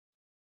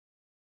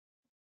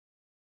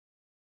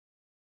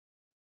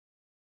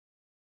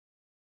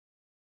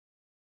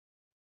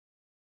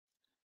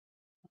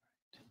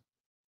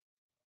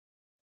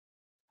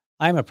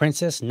I am a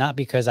princess not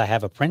because I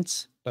have a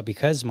prince, but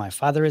because my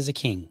father is a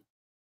king.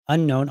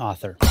 Unknown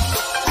author.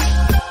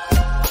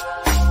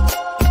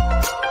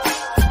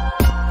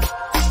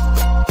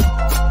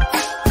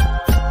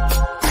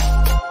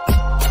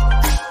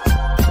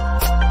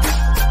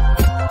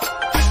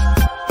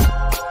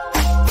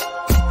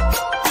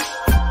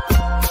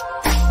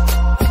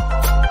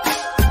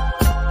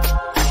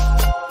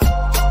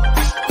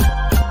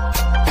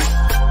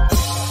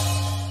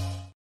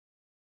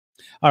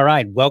 All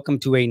right, welcome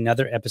to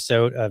another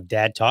episode of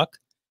Dad Talk.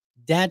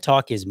 Dad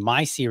Talk is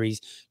my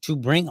series to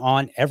bring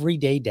on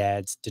everyday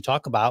dads to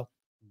talk about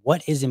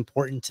what is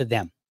important to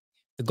them.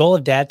 The goal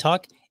of Dad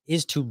Talk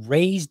is to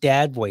raise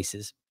dad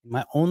voices.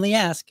 My only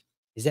ask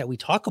is that we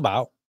talk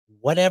about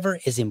whatever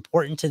is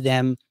important to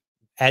them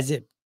as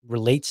it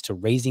relates to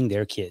raising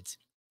their kids.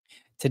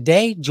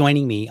 Today,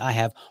 joining me, I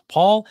have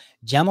Paul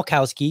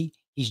Jamilkowski.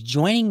 He's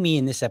joining me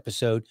in this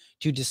episode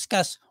to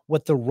discuss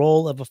what the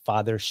role of a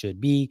father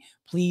should be.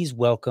 Please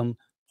welcome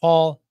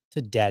Paul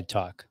to Dad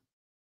Talk.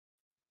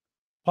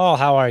 Paul,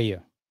 how are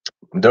you?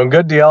 I'm doing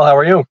good, DL. How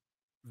are you?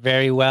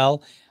 Very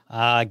well.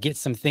 Get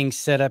some things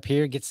set up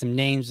here, get some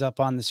names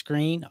up on the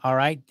screen. All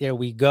right, there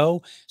we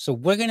go. So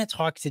we're going to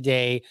talk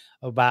today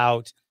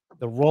about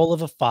the role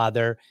of a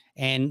father.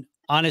 And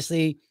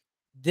honestly,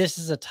 this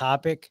is a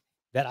topic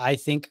that I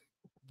think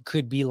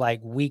could be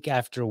like week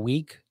after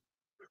week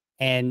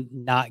and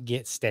not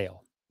get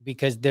stale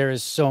because there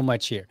is so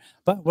much here.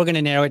 But we're going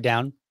to narrow it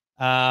down.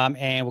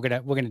 And we're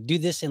going to do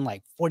this in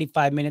like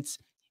 45 minutes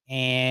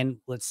and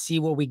let's see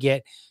what we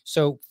get.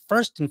 So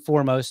first and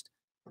foremost,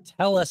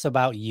 tell us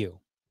about you.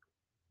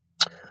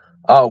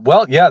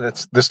 Well, yeah,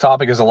 this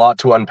topic is a lot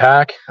to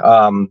unpack.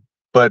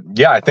 But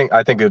yeah, I think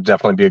it would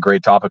definitely be a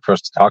great topic for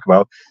us to talk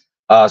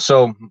about.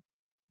 So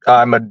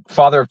I'm a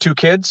father of two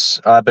kids.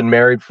 I've been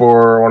married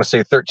for, I want to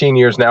say 13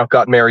 years now,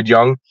 got married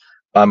young.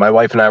 My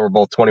wife and I were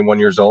both 21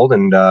 years old,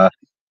 and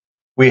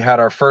we had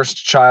our first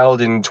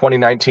child in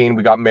 2019.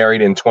 We got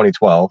married in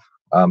 2012.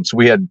 So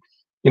we had,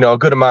 a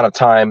good amount of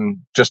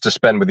time just to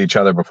spend with each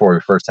other before we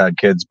first had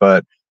kids.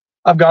 But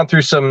I've gone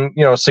through some,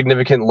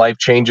 significant life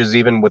changes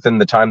even within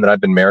the time that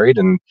I've been married,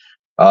 and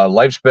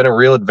life's been a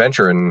real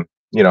adventure, and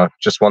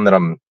just one that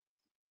I'm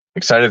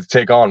excited to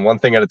take on one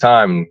thing at a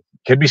time.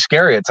 It could be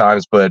scary at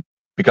times, but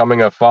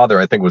becoming a father,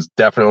 I think, was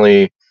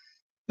definitely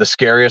the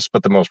scariest,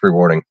 but the most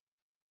rewarding.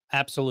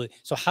 Absolutely.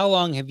 So how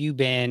long have you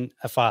been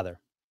a father?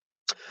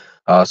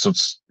 So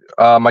it's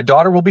my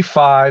daughter will be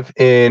 5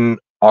 in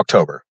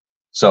October.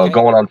 So Okay.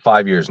 going on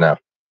 5 years now.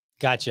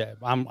 Gotcha.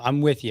 I'm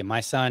with you.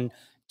 My son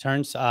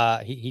turns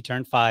he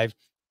turned 5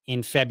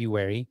 in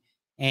February,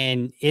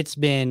 and it's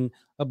been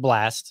a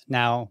blast.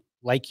 Now,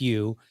 like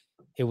you,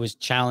 it was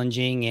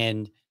challenging,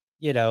 and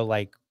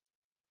like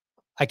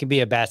I could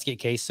be a basket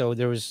case, so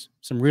there was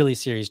some really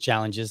serious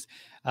challenges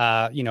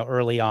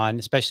early on,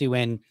 especially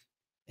when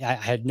I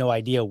had no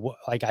idea what,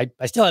 like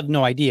I still have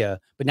no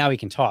idea, but now he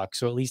can talk,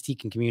 so at least he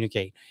can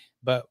communicate.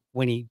 But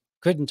when he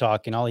couldn't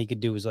talk and all he could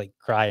do was like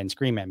cry and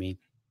scream at me,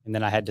 and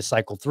then I had to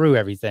cycle through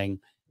everything.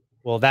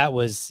 Well, that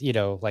was,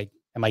 like,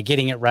 am I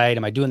getting it right?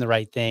 Am I doing the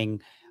right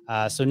thing?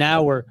 So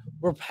now we're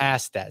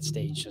past that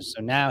stage.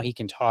 So now he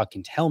can talk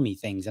and tell me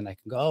things, and I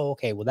can go, oh,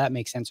 okay, well, that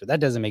makes sense, or that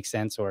doesn't make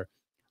sense, or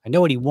I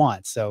know what he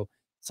wants. So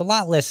it's a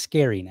lot less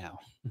scary now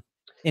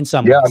in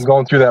some ways. I'm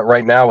going through that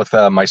right now with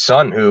my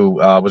son, who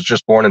was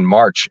just born in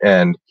March,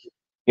 and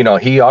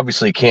he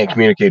obviously can't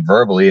communicate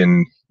verbally,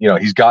 and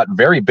he's got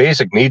very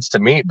basic needs to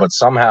meet, but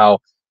somehow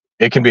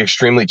it can be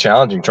extremely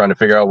challenging trying to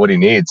figure out what he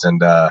needs, and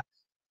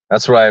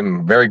that's what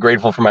I'm very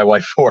grateful for my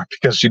wife for,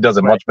 because she does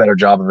a much better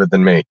job of it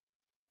than me.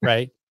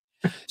 Right.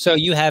 So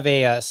you have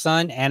a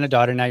son and a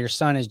daughter. Now your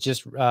son is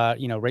just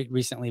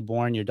recently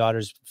born. Your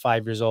daughter's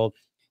 5 years old.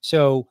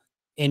 So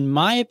in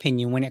my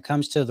opinion, when it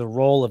comes to the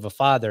role of a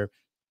father,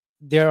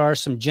 there are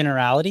some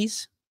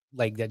generalities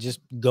like that just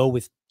go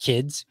with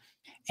kids.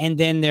 And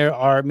then there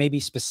are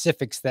maybe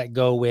specifics that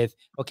go with,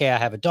 okay, I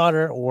have a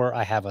daughter or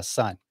I have a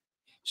son.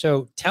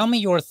 So tell me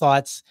your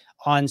thoughts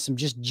on some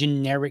just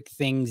generic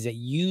things that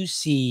you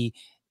see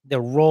the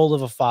role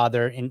of a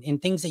father in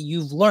things that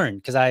you've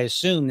learned. Because I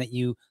assume that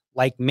you,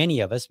 like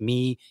many of us,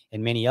 me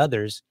and many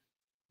others,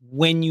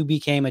 when you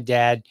became a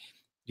dad,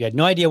 you had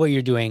no idea what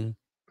you're doing.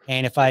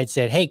 And if I had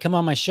said, hey, come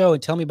on my show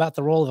and tell me about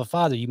the role of a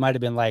father, you might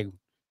have been like,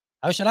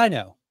 how should I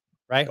know?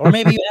 Right. Or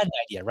maybe you had an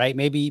idea, right?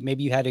 Maybe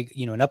you had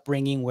an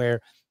upbringing where,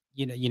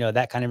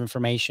 that kind of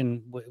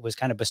information was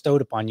kind of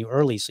bestowed upon you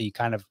early. So you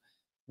kind of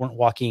weren't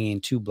walking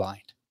in too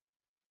blind.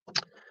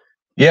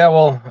 Yeah,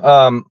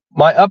 well,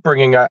 my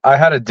upbringing, I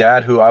had a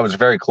dad who I was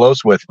very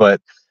close with, but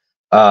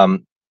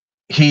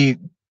he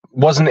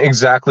wasn't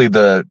exactly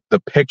the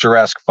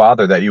picturesque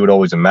father that you would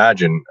always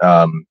imagine.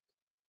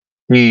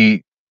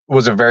 He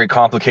was a very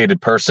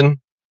complicated person.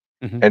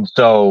 Mm-hmm. And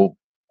so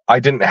I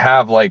didn't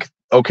have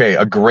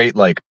a great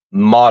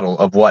model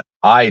of what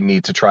I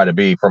need to try to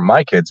be for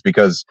my kids,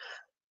 because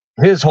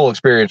his whole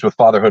experience with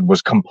fatherhood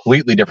was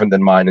completely different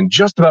than mine in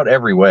just about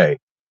every way.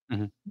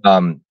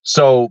 Mm-hmm.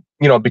 So,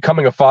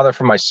 becoming a father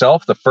for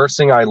myself, the first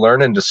thing I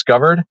learned and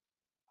discovered,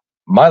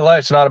 my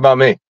life's not about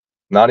me,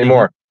 not Mhm.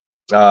 anymore.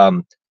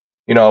 Um,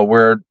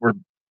 we're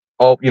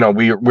all,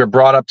 we're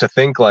brought up to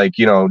think like,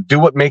 do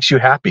what makes you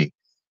happy.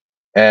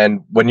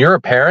 And when you're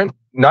a parent,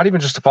 not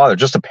even just a father,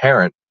 just a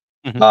parent,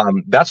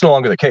 Mhm. that's no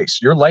longer the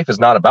case. Your life is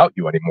not about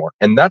you anymore.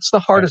 And that's the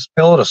Right. hardest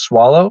pill to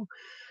swallow.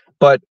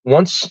 But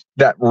once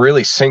that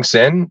really sinks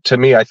in to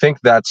me, I think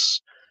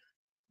that's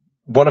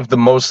one of the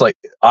most like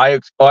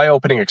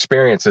eye-opening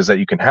experiences that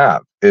you can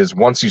have is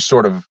once you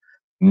sort of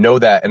know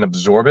that and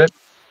absorb it,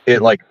 it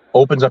Mhm. like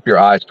opens up your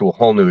eyes to a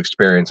whole new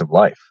experience of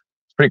life.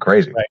 It's pretty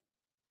crazy. Right.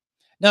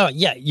 No,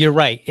 yeah, you're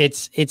right.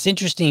 It's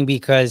interesting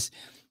because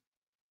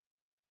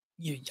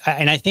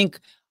and I think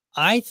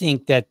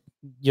that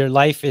your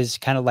life is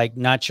kind of like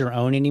not your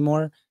own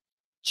anymore,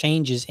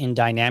 changes in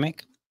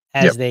dynamic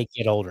Yep. as they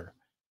get older,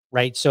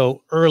 right?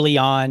 So early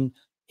on,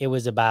 it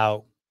was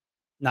about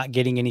not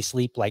getting any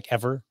sleep like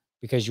ever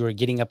because you were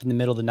getting up in the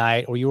middle of the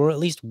night or you were at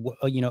least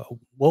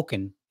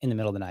woken in the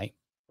middle of the night,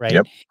 right?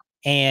 Yep.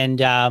 And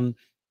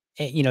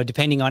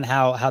depending on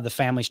how the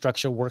family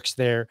structure works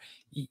there,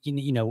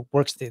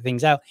 works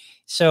things out.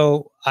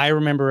 So I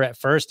remember at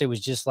first it was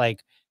just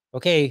like,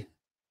 okay,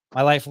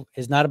 my life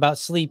is not about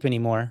sleep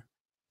anymore,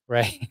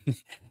 right?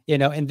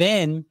 And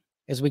then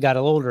as we got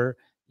older,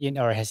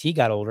 or as he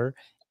got older,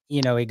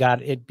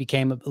 it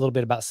became a little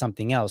bit about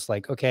something else.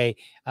 Like, okay,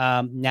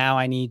 now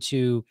I need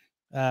to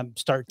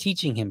start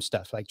teaching him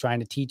stuff, like trying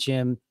to teach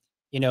him,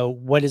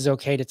 what is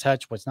okay to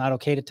touch, what's not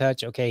okay to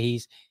touch. Okay,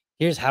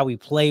 here's how we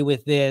play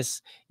with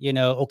this.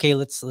 Okay,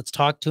 let's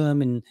talk to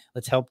him and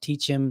let's help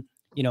teach him,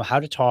 how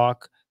to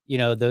talk.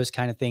 Those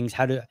kind of things.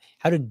 How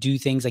to do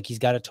things like he's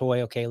got a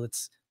toy. Okay,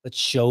 let's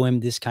show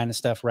him this kind of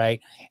stuff, right?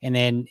 And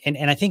then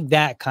and I think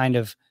that kind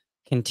of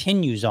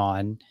continues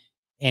on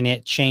and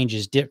it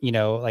changes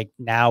like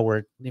now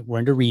we're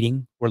into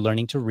reading, we're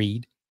learning to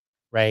read,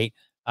 right?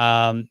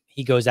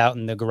 He goes out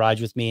in the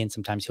garage with me and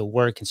sometimes he'll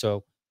work, and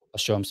so I'll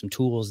show him some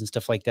tools and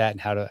stuff like that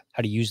and how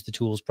to use the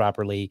tools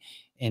properly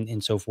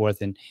and so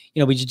forth. And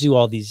we just do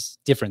all these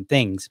different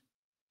things.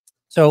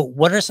 So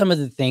what are some of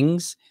the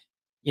things,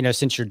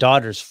 since your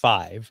daughter's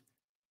 5,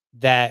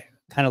 that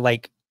kind of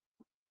like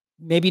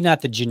maybe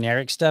not the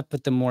generic stuff,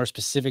 but the more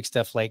specific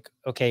stuff like,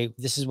 okay,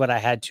 this is what I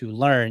had to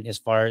learn as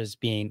far as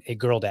being a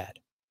girl dad.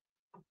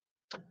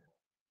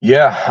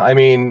 Yeah. I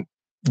mean,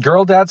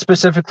 girl dad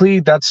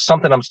specifically, that's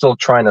something I'm still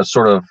trying to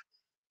sort of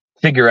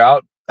figure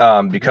out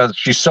Mhm. because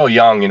she's so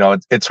young.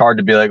 It's hard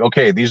to be like,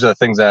 okay, these are the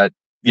things that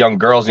young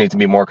girls need to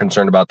be more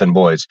concerned about than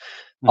boys.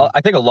 Mhm.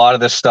 I think a lot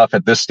of this stuff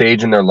at this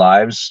stage in their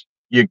lives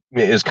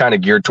is kind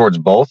of geared towards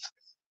both.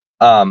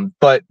 Mhm.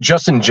 But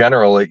just in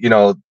general,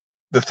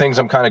 the things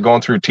I'm kind of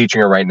going through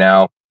teaching her right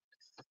now,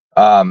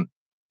 um,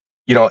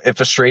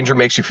 if a stranger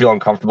makes you feel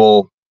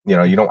uncomfortable, you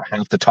Mhm. don't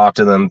have to talk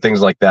to them,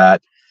 things like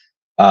that.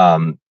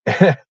 Um,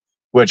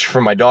 which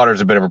for my daughter is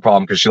a bit of a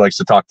problem because she likes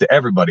to talk to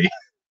everybody.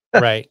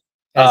 Right.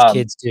 As Um,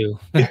 kids do.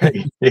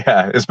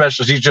 yeah,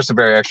 especially she's just a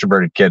very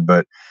extroverted kid.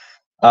 But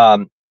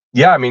um,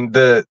 yeah, I mean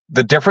the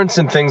difference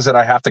in things that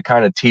I have to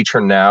kind of teach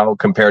her now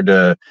compared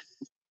to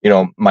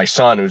my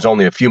son who's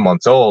only a few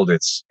months old,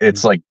 it's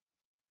Mhm. like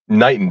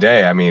night and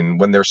day. I mean,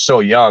 when they're so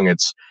young,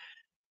 it's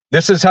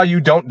this is how you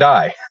don't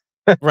die,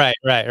 Right,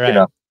 right, you right,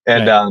 know.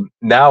 And right,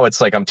 now it's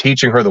like I'm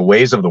teaching her the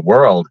ways of the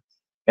world,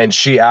 and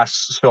she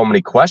asks so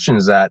many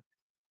questions that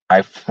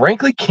I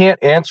frankly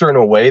can't answer in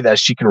a way that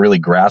she can really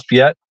grasp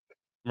yet.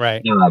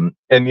 right. And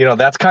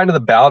that's kind of the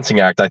balancing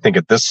act I think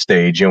at this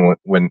stage.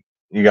 When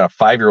you got a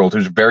 5-year-old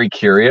who's very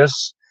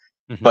curious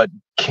Mhm. but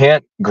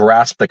can't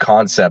grasp the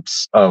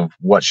concepts of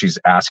what she's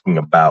asking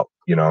about.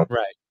 Right, That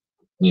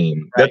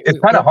right. it's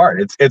kind of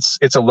hard.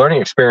 It's a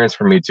learning experience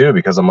for me too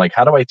because I'm like,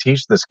 how do I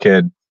teach this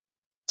kid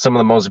some of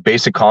the most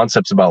basic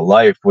concepts about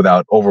life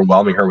without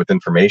overwhelming her with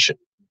information?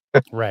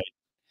 Right.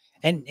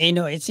 And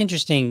it's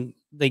interesting.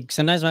 Like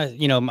sometimes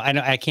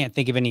I can't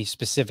think of any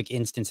specific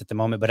instance at the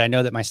moment, but I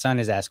know that my son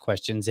has asked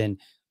questions, and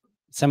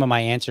some of my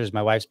answers,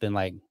 my wife's been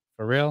like,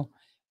 "For real?"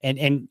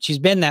 And she's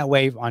been that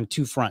way on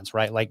 2 fronts,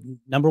 right? Like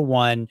number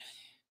 1,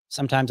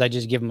 sometimes I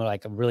just give him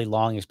like a really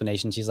long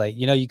explanation. She's like,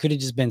 "You could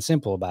have just been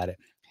simple about it."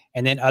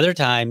 And then other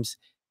times,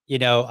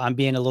 I'm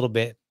being a little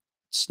bit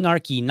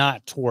snarky,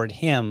 not toward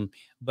him,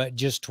 but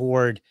just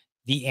toward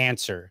the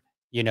answer,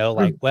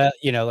 like, well,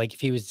 like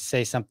if he was to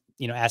say something,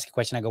 ask a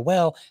question, I go,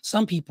 well,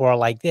 some people are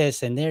like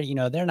this and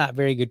they're not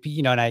very good,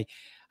 and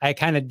I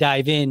kind of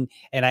dive in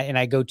and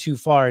I go too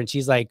far. And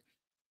she's like,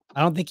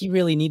 I don't think you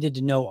really needed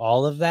to know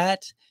all of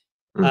that,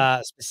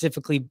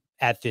 specifically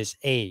at this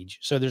age.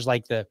 So there's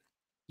like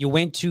you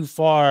went too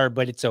far,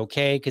 but it's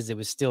okay because it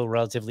was still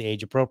relatively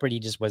age appropriate. He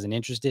just wasn't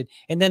interested.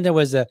 And then there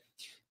was did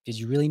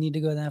you really need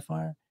to go that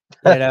far?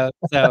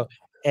 So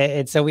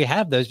and so we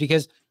have those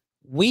because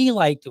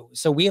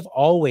so we have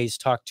always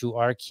talked to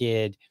our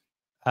kid,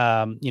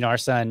 our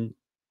son.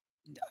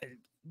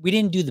 We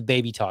didn't do the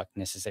baby talk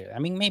necessarily. I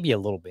mean, maybe a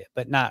little bit,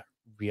 but not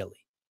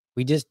really.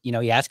 We just, you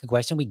ask a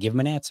question, we give him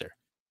an answer.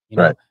 You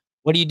Right. know,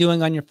 what are you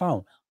doing on your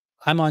phone?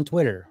 I'm on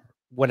Twitter,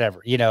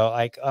 whatever,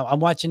 like I'm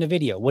watching a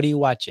video. What are you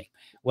watching?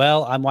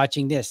 Well, I'm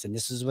watching this and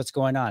this is what's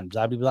going on,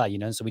 blah, blah, blah,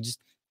 and so we just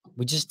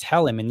We just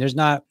tell him,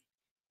 and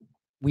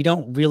we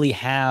don't really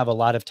have a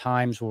lot of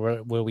times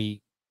where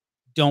we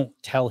don't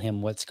tell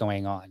him what's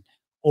going on.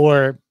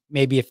 Or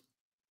maybe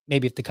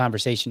if the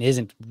conversation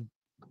isn't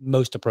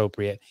most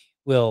appropriate,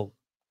 we'll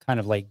kind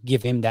of like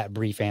give him that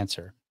brief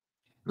answer.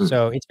 Mm.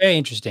 So it's very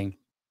interesting.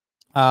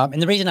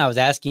 And the reason I was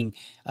asking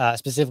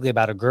specifically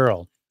about a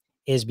girl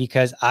is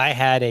because I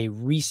had a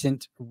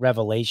recent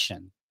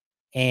revelation,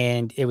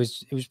 and it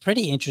was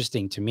pretty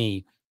interesting to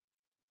me.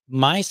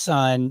 My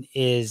son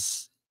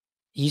he's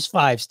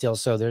 5 still,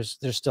 so there's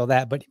still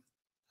that, but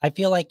I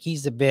feel like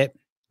he's a bit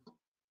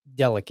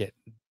delicate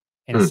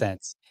in a Mm.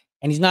 sense,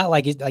 and he's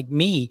like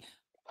me.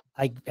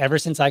 Like ever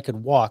since I could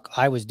walk,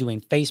 I was doing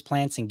face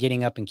plants and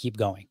getting up and keep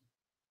going.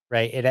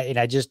 Right. And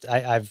I just,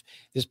 I've,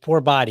 this poor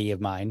body of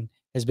mine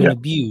has been Yeah.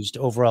 abused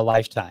over a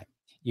lifetime,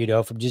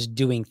 from just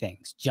doing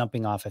things,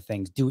 jumping off of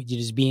things,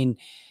 just being,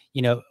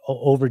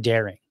 over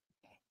daring.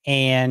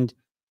 And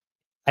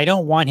I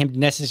don't want him to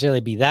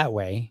necessarily be that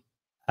way.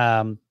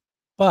 Um,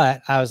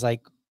 but I was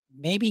like,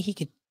 maybe he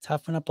could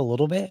toughen up a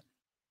little bit.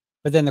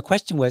 But then the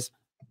question was,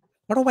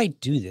 how do I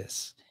do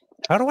this?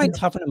 How do I Yeah.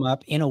 toughen him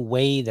up in a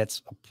way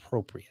that's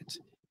appropriate?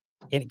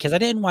 Because I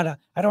don't want to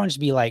just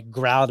be like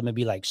growl at him and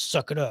be like,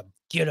 suck it up,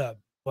 get up,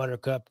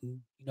 buttercup,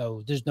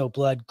 there's no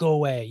blood, go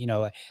away. I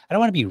don't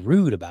want to be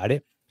rude about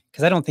it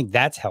because I don't think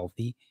that's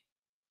healthy.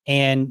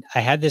 And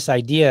I had this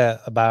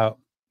idea about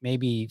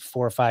maybe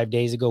 4 or 5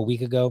 days ago, a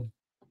week ago.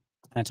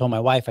 And I told my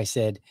wife, I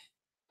said,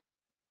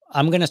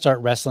 I'm going to start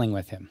wrestling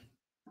with him.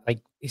 Like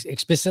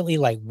explicitly,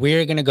 like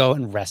we're going to go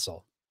and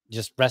wrestle,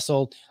 just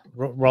wrestle,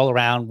 roll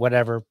around,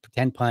 whatever,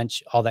 pretend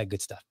punch, all that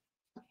good stuff.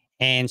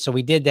 And so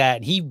we did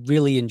that. He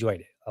really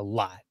enjoyed it a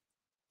lot.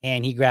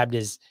 And he grabbed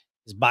his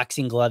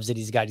boxing gloves that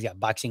he's got. He's got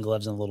boxing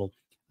gloves and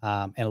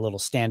a little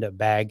stand-up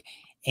bag.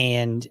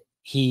 And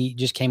he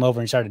just came over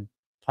and started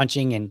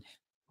punching. And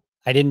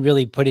I didn't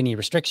really put any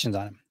restrictions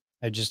on him.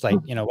 I just like,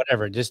 Mm.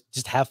 whatever,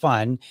 just have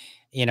fun,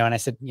 and I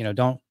said,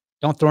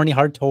 don't throw any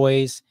hard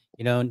toys,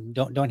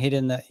 don't hit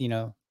in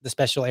the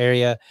special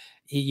area,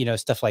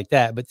 stuff like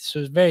that. But this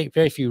was very,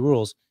 very few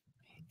rules.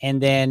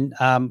 And then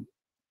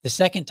the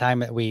second time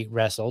that we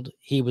wrestled,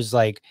 he was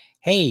like,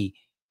 hey,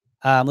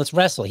 let's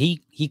wrestle.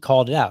 He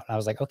called it out. I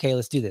was like, okay,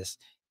 let's do this.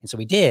 And so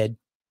we did.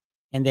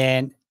 And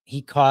then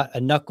he caught a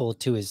knuckle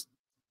to his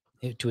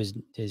tooth.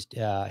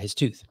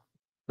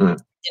 Mm.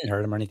 Didn't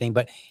hurt him or anything,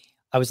 but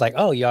I was like,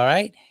 oh, you all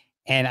right?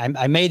 And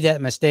I made that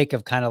mistake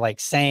of kind of like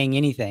saying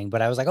anything,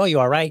 but I was like, oh,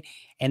 you all right?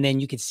 And then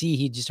you could see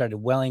he just started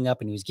welling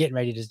up and he was getting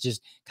ready to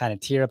just kind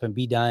of tear up and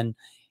be done.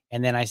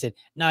 And then I said,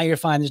 no, you're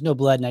fine. There's no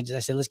blood. And I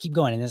said, let's keep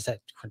going. And then I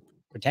started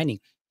pretending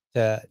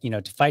to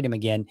fight him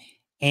again.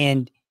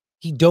 And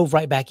he dove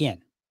right back in.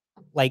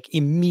 Like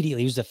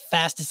immediately. It was the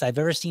fastest I've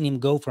ever seen him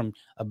go from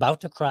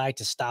about to cry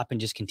to stop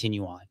and just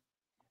continue on.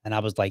 And I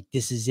was like,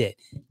 this is it.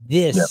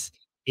 Yeah. This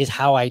is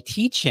how I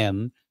teach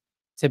him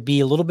to be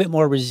a little bit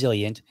more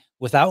resilient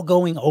without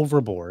going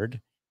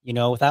overboard,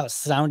 without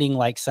sounding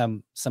like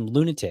some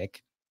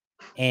lunatic.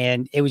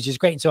 And it was just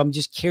great. And so I'm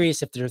just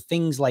curious if there are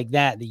things like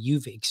that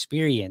you've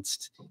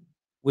experienced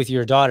with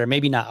your daughter,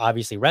 maybe not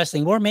obviously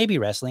wrestling or maybe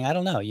wrestling. I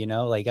don't know,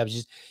 like I was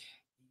just,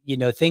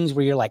 things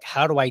where you're like,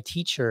 how do I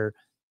teach her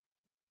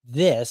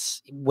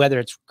this, whether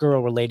it's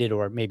girl related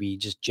or maybe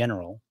just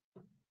general,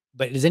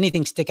 but does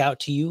anything stick out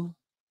to you?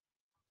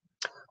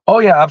 Oh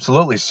yeah,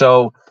 absolutely.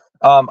 So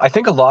I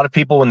think a lot of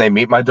people, when they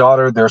meet my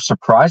daughter, they're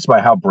surprised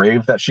by how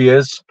brave that she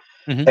is.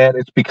 Mm-hmm. And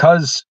it's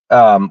because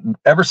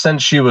ever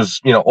since she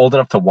was, old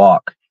enough to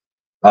walk,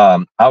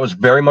 I was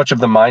very much of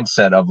the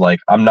mindset of like,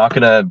 I'm not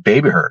going to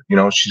baby her.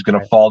 She's going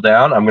Right. to fall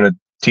down. I'm going to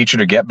teach her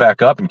to get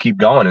back up and keep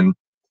going. And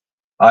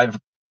I've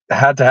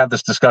had to have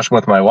this discussion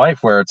with my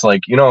wife where it's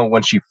like,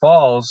 when she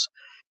falls,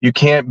 you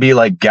can't be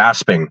like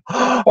gasping,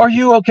 are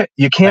you okay?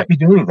 You can't Right.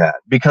 be doing that,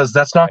 because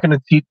that's not going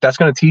to teach, that's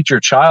going to teach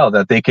your child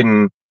that they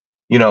can,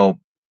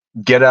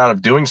 get out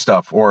of doing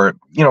stuff, or,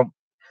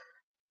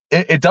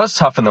 it does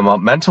toughen them up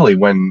mentally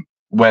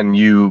when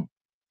you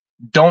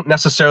don't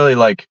necessarily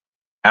like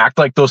act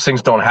like those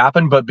things don't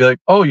happen, but be like,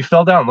 oh, you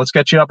fell down, let's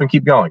get you up and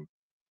keep going.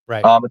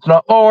 Right. It's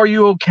not, oh, are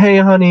you okay,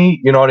 honey?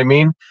 You know what I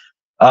mean?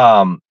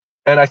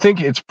 And I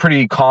think it's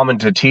pretty common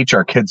to teach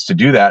our kids to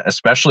do that,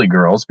 especially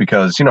girls,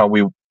 because,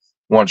 we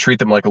want to treat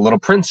them like a little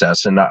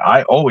princess. And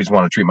I always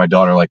want to treat my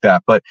daughter like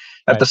that. But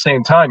at the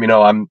same time,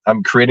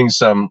 I'm creating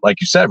some,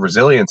 like you said,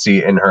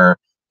 resiliency in her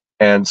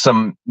and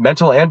some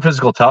mental and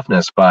physical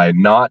toughness by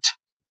not,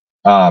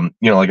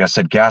 like I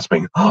said,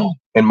 gasping.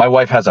 And my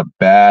wife has a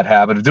bad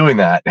habit of doing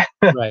that.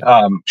 Right.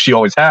 She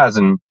always has.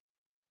 And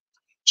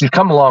she's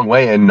come a long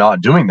way in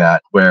not doing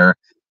that, where,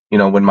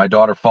 when my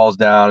daughter falls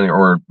down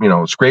or,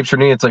 scrapes her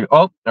knee, it's like,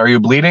 oh, are you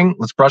bleeding?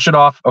 Let's brush it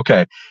off.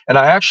 Okay. And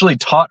I actually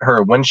taught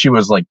her when she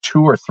was like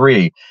 2 or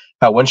 3,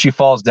 how when she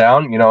falls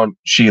down,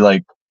 she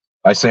like,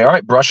 I say, all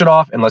right, brush it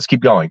off and let's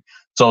keep going.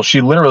 So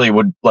she literally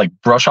would like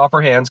brush off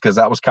her hands, because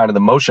that was kind of the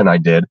motion I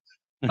did,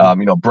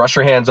 brush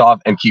her hands off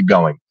and keep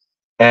going.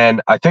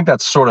 And I think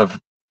that's sort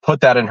of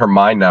put that in her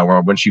mind now, where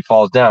when she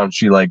falls down,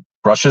 she like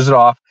brushes it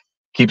off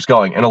keeps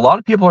going. And a lot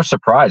of people are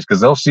surprised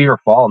because they'll see her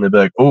fall and they'll be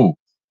like, "Ooh,"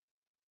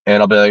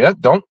 and I'll be like,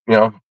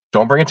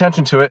 don't bring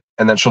attention to it,"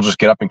 and then she'll just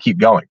get up and keep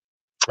going.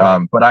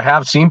 Right. But I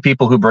have seen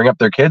people who bring up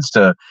their kids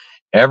to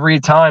every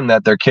time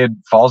that their kid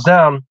falls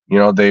down,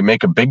 they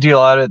make a big deal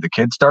out of it. The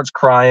kid starts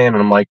crying, and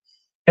I'm like,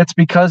 it's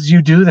because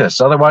you do this.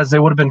 Otherwise, they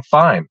would have been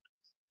fine.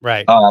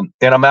 Right. And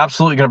I'm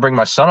absolutely going to bring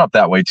my son up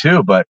that way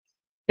too. But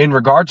in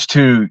regards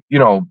to,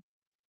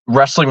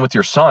 wrestling with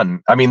your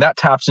son, I mean, that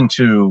taps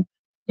into,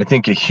 I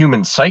think, a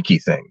human psyche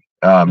thing.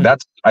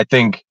 That's, I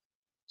think,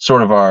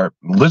 sort of our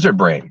lizard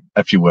brain,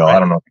 if you will. Right. I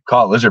don't know if you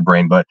call it lizard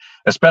brain, but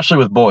especially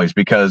with boys,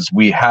 because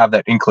we have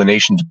that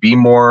inclination to be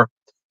more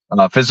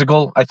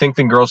physical, I think,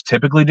 than girls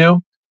typically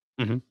do.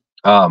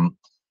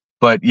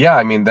 But yeah,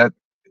 I mean, that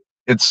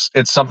it's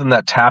something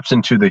that taps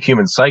into the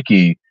human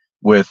psyche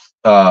with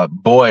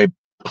boy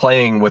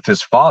playing with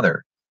his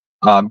father.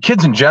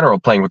 Kids in general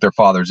playing with their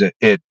fathers,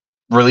 it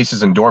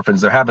releases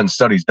endorphins. There have been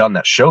studies done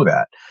that show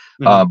that.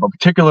 But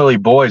particularly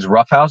boys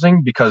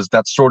roughhousing, because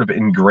that's sort of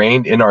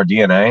ingrained in our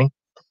DNA.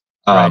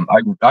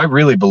 I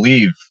really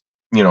believe,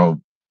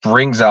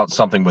 brings out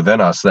something within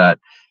us that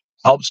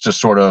helps to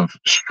sort of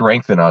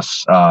strengthen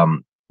us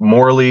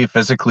morally,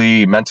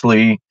 physically,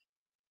 mentally.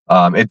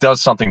 It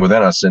does something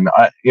within us. And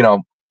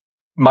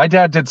my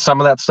dad did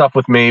some of that stuff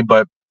with me,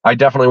 but I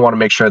definitely want to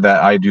make sure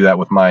that I do that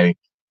with my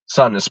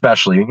son,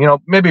 especially,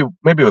 maybe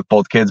with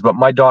both kids, but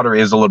my daughter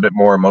is a little bit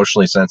more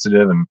emotionally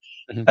sensitive. And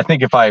I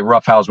think if I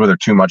roughhouse with her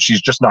too much,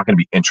 she's just not going to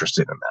be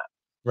interested in that.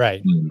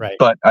 Right.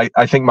 But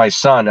I think my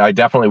son, I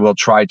definitely will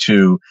try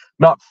to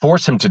not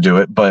force him to do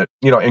it, but,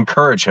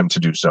 encourage him to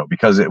do so,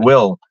 because it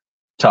will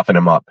toughen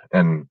him up.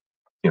 And,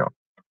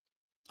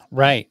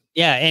 Right.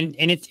 Yeah. And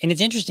it's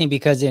interesting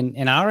because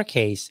in our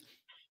case,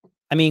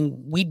 I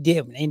mean, we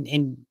did,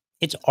 and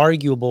it's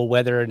arguable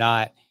whether or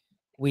not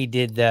we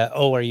did the,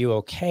 "Oh, are you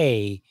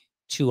okay?"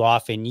 too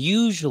often.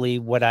 Usually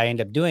what I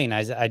end up doing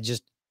is I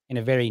just, in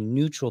a very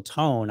neutral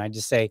tone, I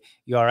just say,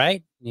 "You all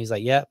right?" And he's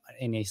like, "Yep."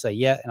 And he's like,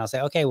 "Yeah." And I'll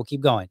say, "Okay, we'll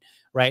keep going."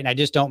 Right. And I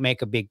just don't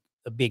make a big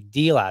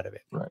deal out of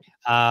it.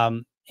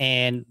 right.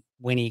 And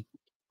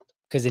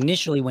because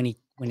initially when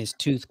his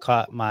tooth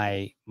caught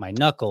my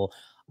knuckle,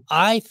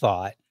 I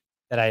thought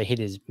that I hit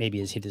his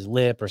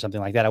lip or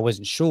something like that. I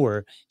wasn't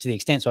sure to the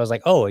extent. So I was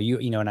like, "Oh, are you,"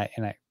 and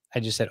I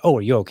just said, "Oh,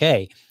 are you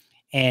okay?"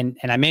 And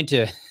I meant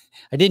to,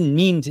 I didn't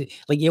mean to,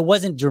 like, it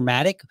wasn't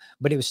dramatic,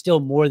 but it was still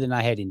more than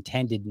I had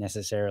intended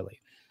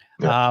necessarily.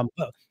 Yeah.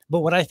 But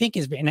what I think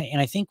is, and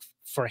I think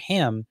for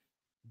him,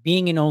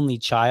 being an only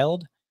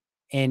child,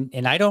 and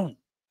I'm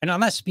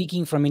not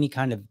speaking from any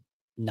kind of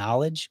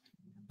knowledge,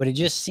 but it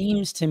just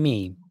seems to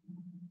me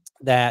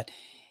that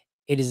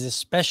it is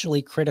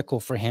especially critical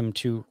for him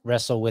to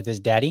wrestle with his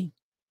daddy,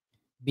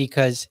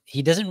 because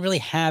he doesn't really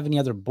have any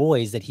other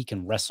boys that he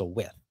can wrestle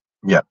with.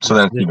 Yeah. So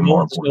that's even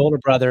more There's no important. older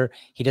brother.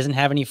 He doesn't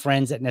have any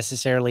friends that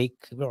necessarily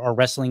are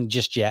wrestling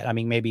just yet. I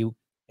mean, maybe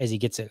as he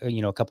gets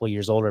a couple of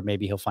years older,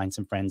 maybe he'll find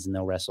some friends and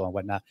they'll wrestle and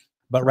whatnot.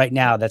 But right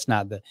now, that's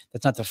not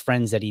the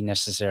friends that he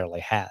necessarily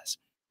has.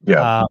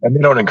 Yeah. And they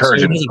don't So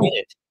encourage he him in doesn't get school.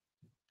 it.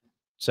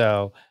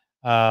 So,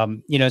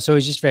 so it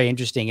was just very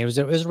interesting. It was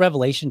a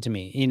revelation to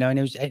me, and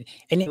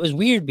it was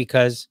weird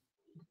because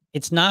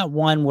it's not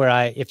one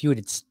where if you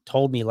had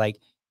told me like,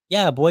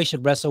 yeah, a boy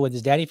should wrestle with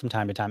his daddy from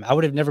time to time, I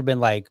would have never been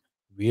like,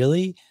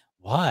 really?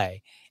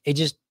 Why?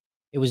 It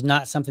was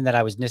not something that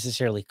I was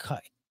necessarily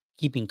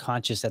keeping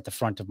conscious at the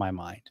front of my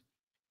mind,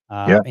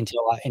 Yeah.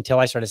 until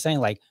I started saying,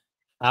 like,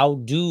 how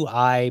do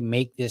I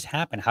make this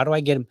happen? How do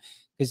I get him?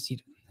 Because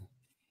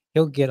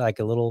he'll get like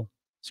a little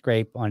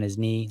scrape on his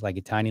knee, like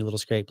a tiny little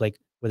scrape, like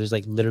where there's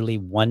like literally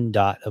one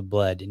dot of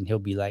blood, and he'll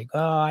be like, "Oh,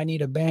 I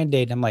need a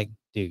Band-Aid." I'm like,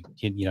 "Dude,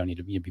 you don't need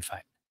to, you'll be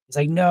fine." He's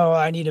like, "No,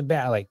 I need a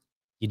band." Like,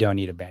 you don't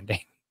need a Band-Aid.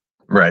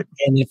 Right.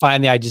 And then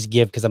finally I just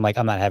give, because I'm like,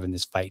 I'm not having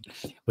this fight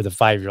with a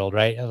 5-year-old,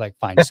 right? I was like,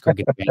 fine, just go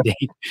get a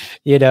Band-Aid,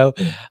 you know?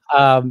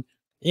 Um,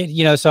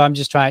 so I'm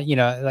just trying,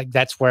 like,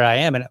 that's where I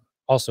am. And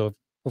also,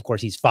 of course,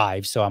 he's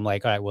 5. So I'm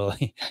like, all right, well,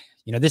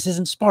 this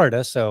isn't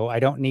Sparta, so I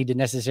don't need to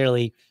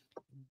necessarily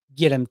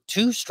get him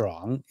too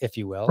strong, if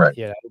you will, Right.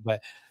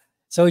 but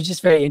so it's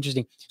just very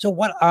interesting. So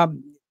what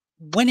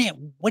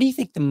do you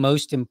think the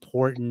most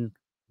important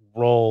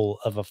role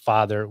of a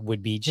father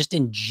would be, just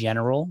in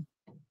general,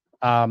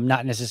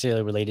 not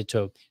necessarily related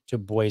to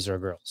boys or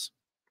girls?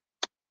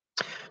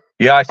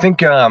 Yeah. I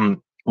think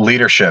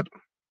leadership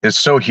is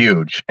so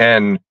huge.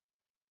 And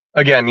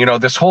again,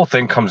 this whole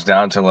thing comes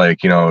down to, like,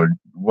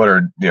 what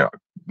are,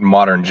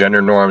 modern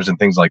gender norms and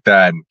things like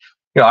that. And,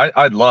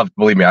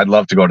 believe me, I'd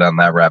love to go down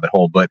that rabbit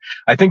hole. But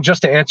I think,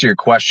 just to answer your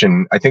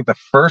question, I think the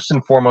first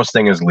and foremost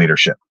thing is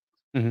leadership.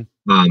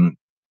 Mhm.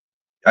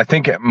 I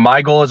think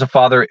my goal as a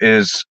father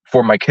is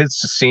for my kids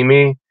to see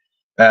me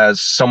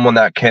as someone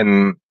that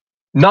can,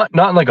 not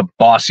in like a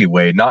bossy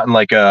way, not in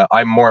like a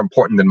I'm more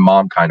important than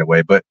mom kind of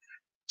way, but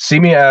see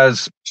me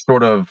as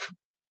sort of,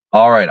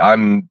 all right,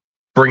 I'm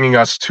bringing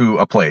us to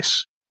a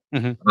place.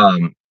 Mhm.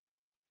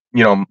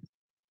 You know,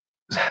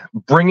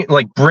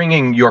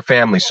 bringing your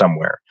family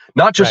somewhere,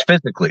 not Right. just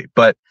physically,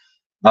 but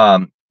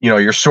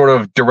you're sort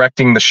of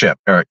directing the ship,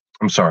 or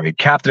I'm sorry,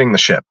 captaining the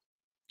ship.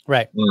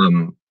 Right.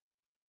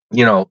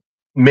 You know,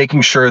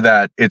 making sure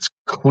that it's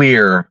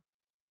clear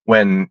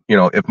when,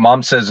 if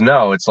mom says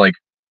no, it's like,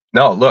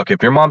 no, look,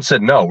 if your mom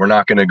said no, we're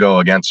not going to go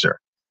against her.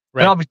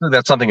 And Right. obviously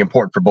that's something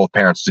important for both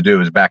parents to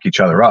do, is back each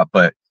other up.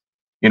 But,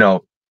 you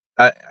know,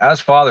 as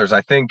fathers,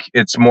 I think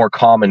it's more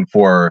common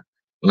for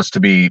us to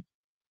be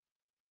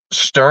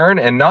stern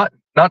and not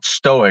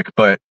stoic,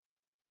 but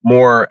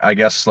more, I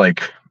guess,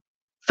 like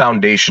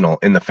foundational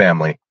in the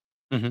family.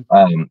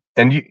 Mhm.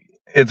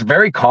 It's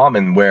very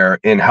common where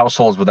in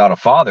households without a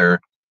father,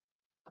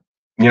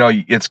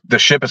 it's the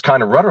ship is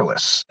kind of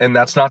rudderless, and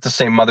that's not to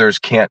say mothers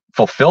can't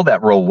fulfill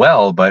that role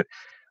well, but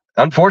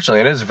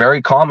unfortunately, it is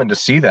very common to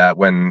see that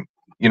when,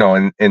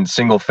 in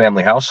single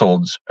family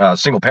households,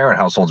 single parent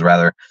households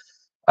rather,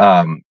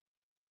 um,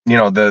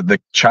 the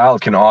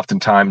child can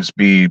oftentimes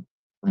be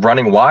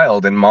running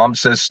wild, and mom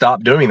says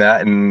stop doing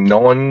that, and no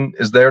one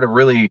is there to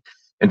really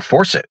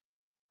enforce it.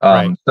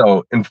 Right.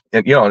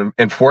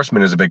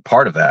 Enforcement is a big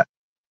part of that,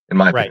 in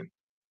my Right. opinion.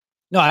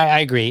 No, I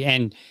agree.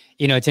 And,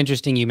 it's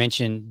interesting you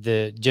mentioned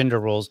the gender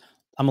roles.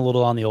 I'm a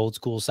little on the old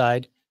school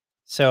side.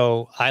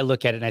 So I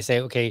look at it and I say,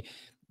 okay,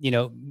 you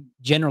know,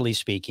 generally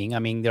speaking, I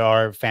mean, there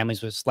are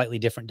families with slightly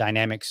different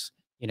dynamics.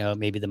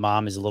 Maybe the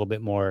mom is a little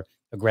bit more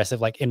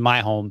aggressive. Like in my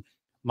home,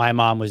 my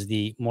mom was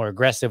the more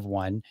aggressive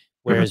one, Mhm.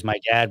 whereas my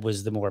dad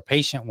was the more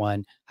patient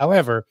one.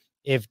 However,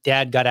 if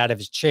dad got out of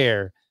his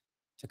chair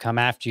to come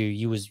after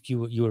you,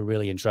 you were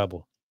really in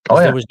trouble Oh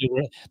because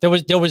yeah.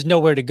 there was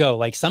nowhere to go.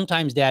 Like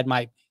sometimes dad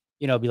might,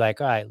 be like,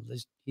 all right,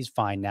 he's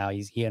fine now.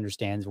 He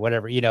understands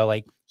whatever,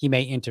 like he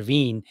may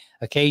intervene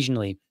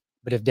occasionally,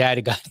 but if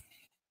dad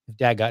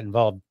got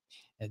involved,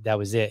 that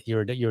was it.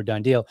 You're a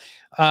done deal.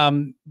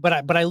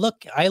 But I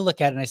look at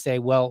it and I say,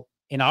 well,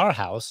 in our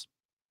house,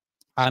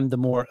 I'm the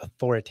more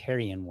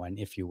authoritarian one,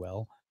 if you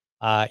will.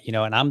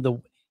 And I'm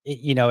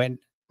and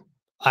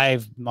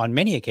I've on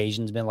many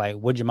occasions been like,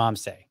 "What'd your mom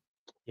say?"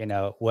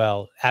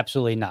 Well,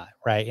 absolutely not,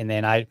 right? And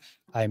then I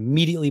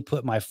immediately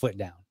put my foot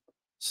down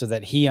so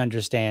that he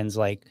understands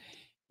like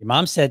your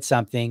mom said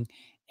something,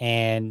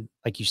 and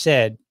like you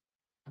said,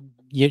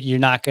 you're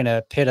not going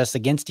to pit us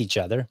against each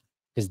other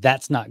because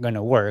that's not going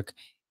to work.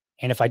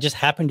 And if I just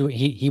happen to,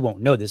 he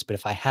won't know this, but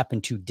if I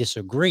happen to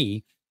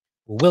disagree,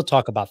 we'll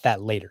talk about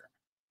that later,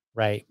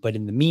 right? But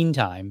in the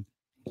meantime,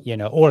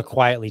 or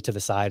quietly to the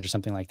side or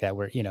something like that,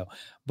 where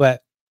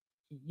but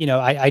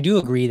I do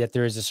agree that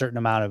there is a certain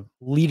amount of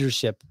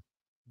leadership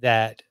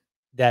that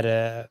that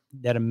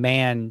a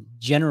man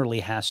generally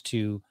has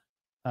to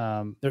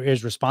there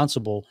is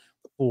responsible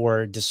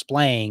for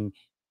displaying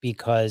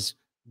because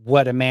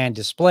what a man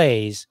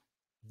displays,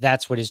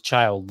 that's what his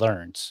child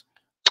learns.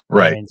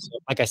 Right. And so,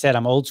 like I said,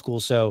 I'm old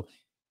school, so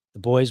the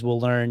boys will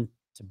learn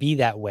to be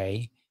that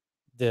way.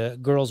 The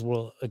girls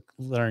will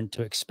learn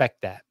to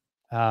expect that,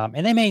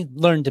 and they may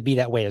learn to be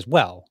that way as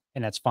well,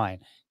 and that's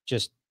fine.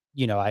 Just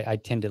I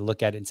tend to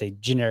look at it and say,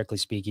 generically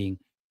speaking,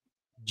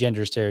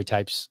 gender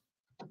stereotypes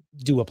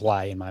do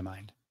apply in my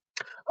mind.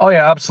 Oh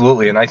yeah,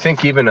 absolutely. And I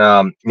think even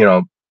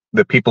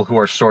the people who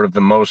are sort of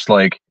the most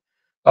like,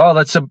 oh,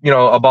 let's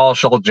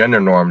abolish all gender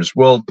norms,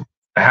 will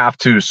have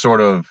to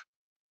sort of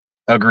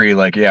agree,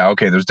 like, yeah,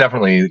 okay, there's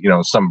definitely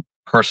some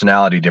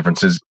personality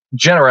differences,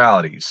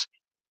 generalities,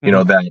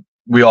 Mhm. that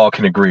we all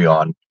can agree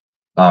on,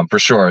 for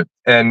sure.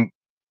 And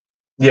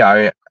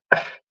yeah,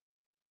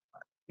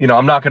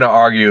 I'm not going to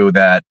argue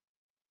that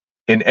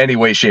in any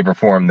way, shape, or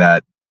form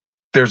that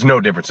there's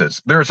no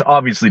differences. There's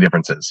obviously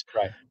differences,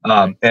 Right.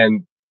 Right.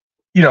 and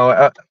you know,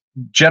 uh,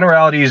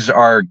 generalities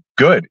are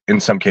good in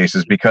some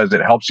cases because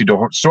it helps you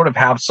to sort of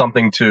have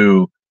something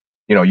to,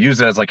 use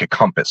it as like a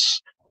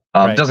compass.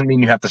 Right. Doesn't mean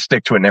you have to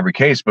stick to it in every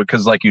case,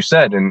 because like you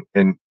said, in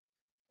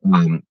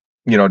um,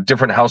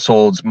 different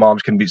households,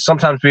 moms can be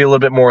sometimes be a little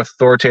bit more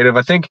authoritative.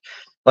 I think,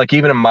 like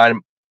even in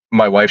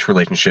my wife's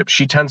relationship,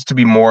 she tends to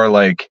be more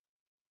like,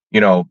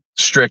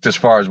 strict as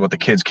far as what the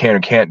kids can or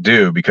can't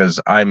do,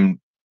 because I'm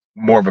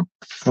more of a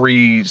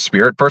free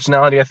spirit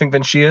personality, I think,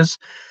 than she is.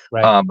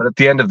 Right. But at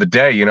the end of the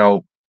day,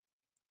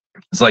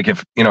 it's like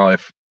if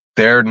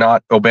they're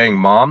not obeying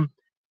mom,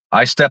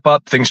 I step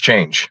up, things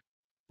change.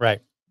 Right.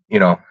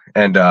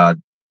 And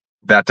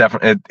that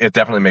definitely it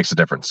definitely makes a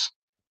difference.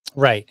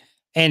 Right.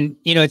 And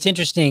it's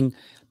interesting.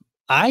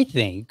 I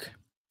think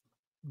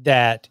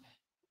that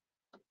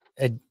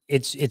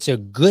it's a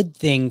good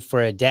thing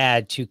for a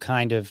dad to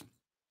kind of,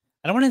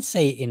 I don't want to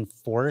say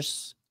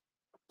enforce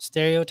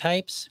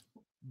stereotypes,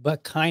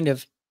 but kind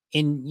of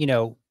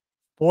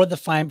for the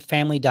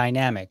family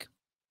dynamic,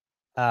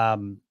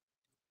 um,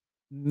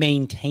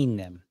 maintain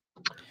them.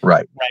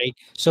 Right. Right.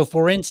 So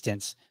for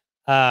instance,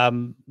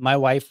 my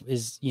wife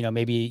is,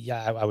 maybe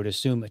I would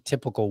assume a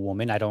typical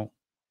woman. I don't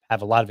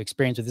have a lot of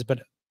experience with this,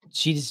 but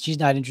she's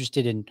not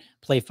interested in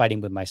play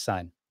fighting with my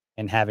son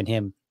and having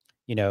him,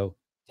 you know,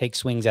 take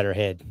swings at her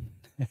head,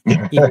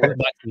 even with boxing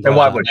And gloves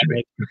why on. would she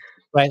be?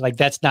 Right. Like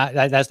that's not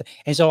that's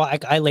and so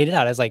I laid it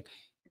out. I was like,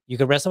 you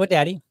can wrestle with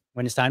daddy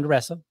when it's time to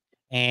wrestle.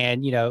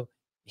 And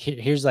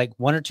here's like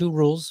one or two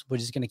rules. We're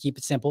just gonna keep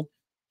it simple.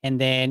 and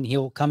then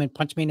he'll come and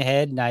punch me in the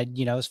head, and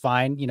it's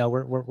fine.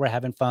 We're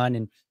having fun,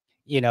 and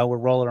we're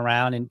rolling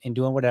around and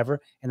doing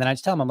whatever. And then I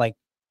just tell him, I'm like,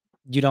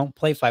 you don't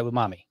play fight with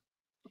mommy.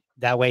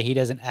 That way he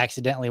doesn't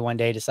accidentally one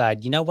day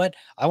decide, you know what,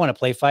 I want to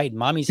play fight and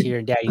mommy's here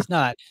and daddy's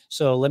not.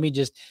 So let me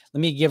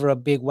give her a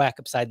big whack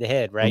upside the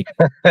head, right?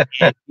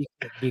 And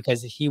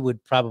because he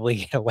would probably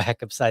get a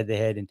whack upside the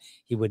head, and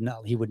he would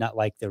not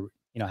like the,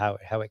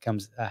 how it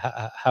comes,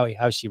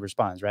 how she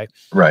responds, right?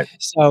 Right.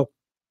 So,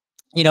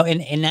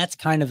 and that's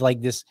kind of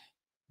like this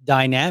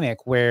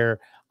dynamic where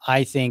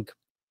I think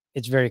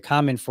it's very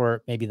common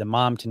for maybe the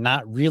mom to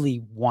not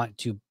really want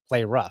to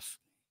play rough,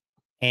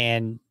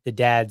 and the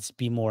dads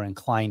be more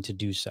inclined to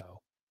do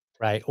so,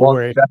 right? Well,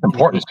 Or that's in the case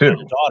important of too.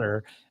 your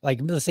daughter, like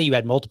let's say you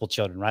had multiple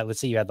children, right? Let's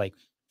say you had like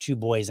 2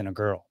 boys and a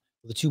girl.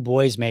 The 2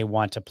 boys may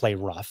want to play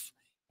rough,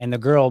 and the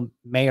girl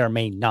may or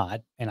may not.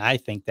 And I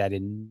think that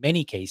in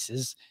many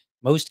cases,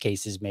 most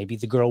cases, maybe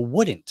the girl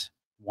wouldn't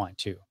want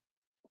to.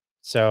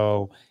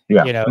 So,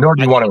 Yeah. Nor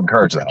do I you think want to it's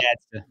encourage important that.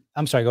 for dads to,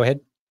 I'm sorry, go ahead.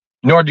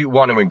 Nor do you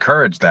want to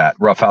encourage that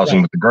roughhousing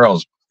Right. with the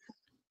girls,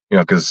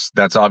 because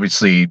that's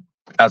obviously,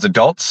 as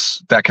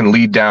adults, that can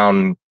lead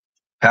down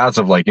paths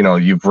of like,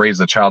 you've raised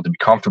the child to be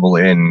comfortable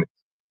in,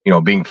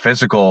 being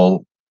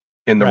physical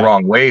in the Right.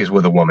 wrong ways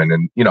with a woman.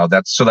 And,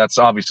 that's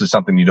obviously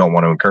something you don't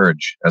want to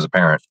encourage as a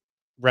parent.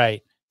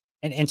 Right.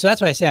 And so that's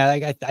what I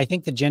say. I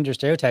think the gender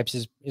stereotypes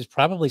is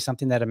probably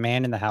something that a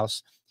man in the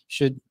house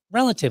should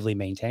relatively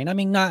maintain. I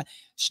mean, not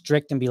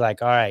strict and be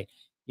like, all right,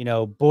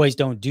 boys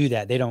don't do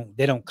that. They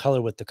don't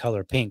color with the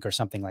color pink or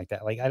something like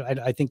that. Like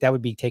I think that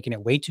would be taking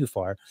it way too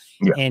far.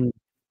 Yeah.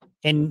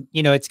 And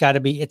it's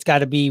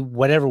gotta be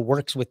whatever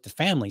works with the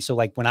family. So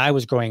like when I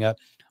was growing up,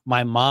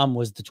 my mom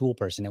was the tool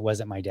person. It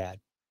wasn't my dad.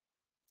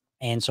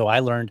 And so I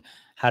learned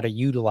how to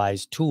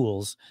utilize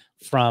tools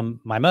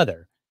from my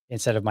mother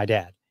instead of my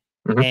dad.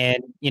 Hmm.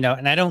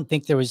 And I don't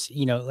think there was,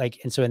 like,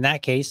 and so in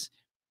that case,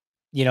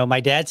 my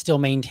dad still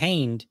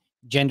maintained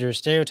gender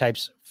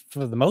stereotypes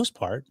for the most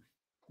part,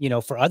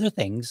 for other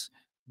things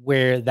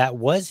where that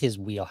was his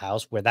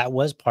wheelhouse, where that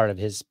was part of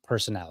his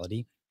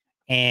personality.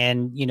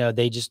 And,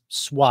 they just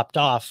swapped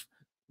off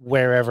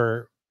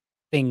wherever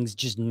things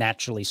just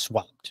naturally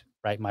swapped,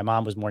 right? My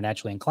mom was more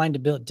naturally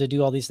inclined to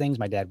do all these things.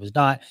 My dad was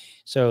not.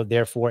 So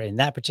therefore, in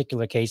that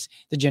particular case,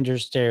 the gender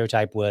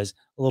stereotype was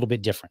a little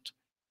bit different.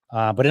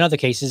 But in other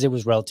cases, it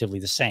was relatively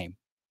the same,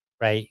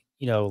 right?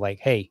 Like,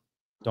 hey,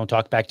 don't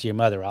talk back to your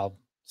mother. I'll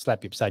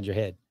slap you upside your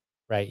head,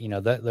 right?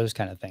 Those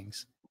kind of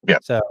things. Yeah.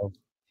 So,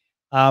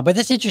 but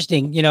that's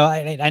interesting.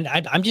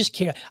 I'm just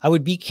curious. I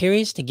would be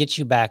curious to get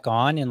you back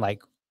on in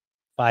like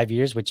 5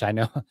 years, which I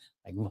know,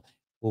 like,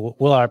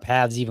 will our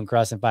paths even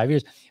cross in 5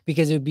 years?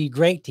 Because it would be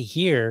great to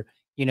hear,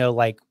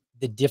 like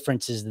the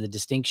differences and the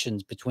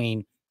distinctions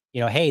between,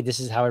 hey, this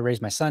is how I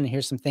raised my son.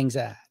 Here's some things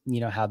that,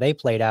 how they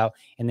played out.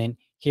 And then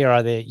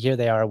here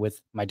they are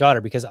with my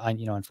daughter, because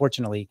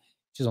unfortunately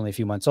she's only a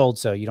few months old.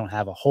 So you don't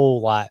have a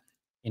whole lot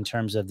in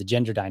terms of the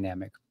gender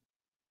dynamic.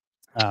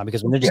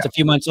 Because when they're Yeah. just a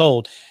few months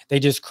old, they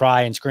just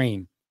cry and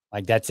scream.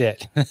 Like that's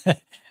it.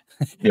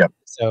 Yeah.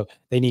 So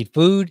they need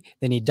food,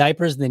 they need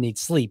diapers, they need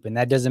sleep. And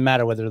that doesn't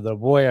matter whether they're a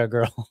boy or a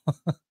girl.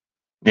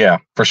 Yeah,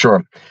 for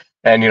sure.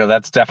 And,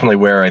 that's definitely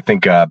where I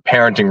think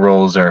parenting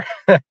roles are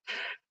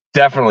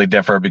definitely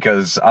differ,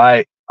 because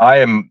I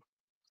am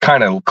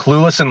kind of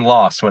clueless and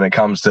lost when it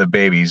comes to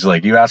babies.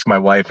 Like, you ask my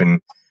wife and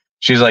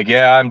she's like,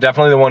 yeah, I'm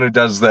definitely the one who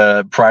does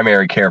the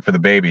primary care for the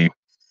baby.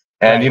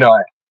 And,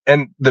 Right.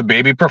 and the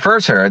baby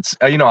prefers her. It's,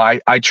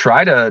 I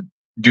try to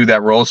do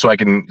that role so I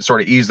can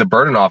sort of ease the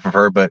burden off of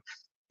her, but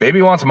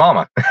baby wants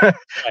mama. Right.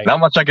 Not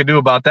much I could do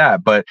about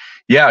that. But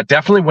yeah,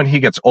 definitely when he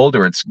gets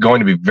older, it's going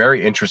to be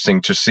very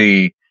interesting to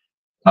see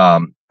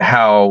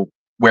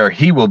where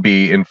he will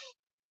be in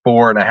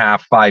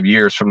 4.5, 5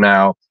 years from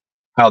now,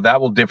 how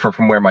that will differ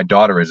from where my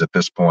daughter is at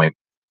this point.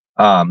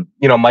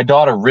 My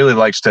daughter really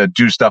likes to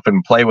do stuff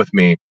and play with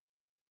me,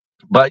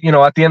 but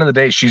at the end of the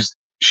day,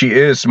 she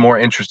is more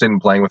interested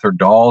in playing with her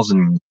dolls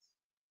and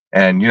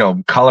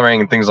coloring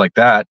and things like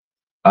that.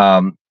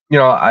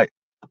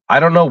 I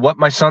don't know what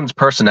my son's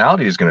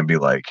personality is going to be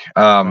like.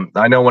 Right.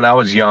 I know when I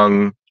was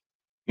young,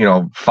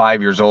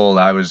 5 years old,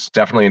 I was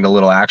definitely into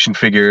little action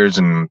figures,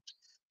 and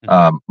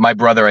Mhm. my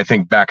brother, I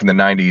think back in the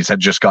 90s, had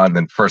just gotten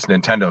the first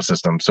Nintendo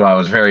system, so I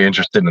was very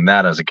interested in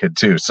that as a kid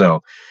too.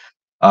 So,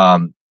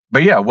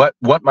 but yeah, what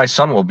my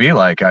son will be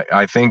like,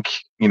 I think,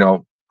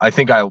 I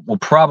think I will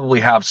probably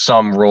have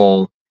some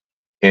role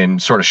in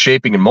sort of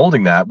shaping and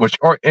molding that,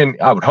 and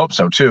I would hope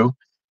so too.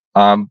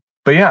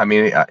 But yeah, I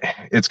mean,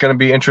 it's going to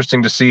be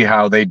interesting to see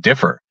how they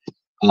differ,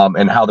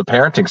 and how the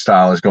parenting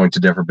style is going to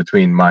differ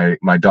between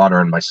my daughter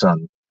and my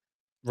son.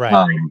 Right.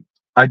 Um,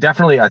 I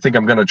think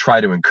I'm going to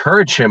try to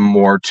encourage him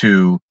more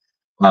to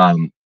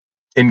um,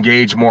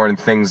 engage more in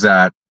things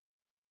that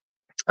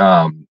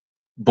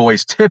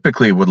boys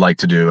typically would like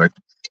to do.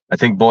 I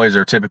think boys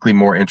are typically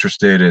more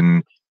interested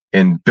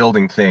in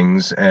building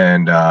things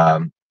and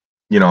and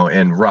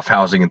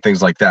roughhousing and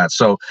things like that.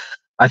 So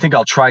I think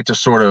I'll try to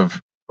sort of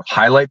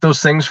highlight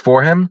those things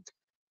for him.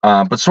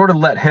 but sort of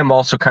let him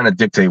also kind of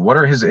dictate what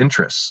are his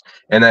interests,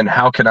 and then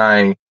how can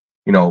I,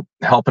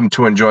 help him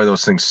to enjoy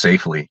those things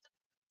safely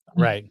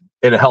Right.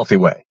 in a healthy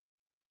way.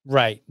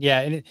 Right.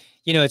 Yeah. And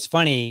it's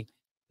funny.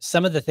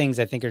 Some of the things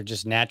I think are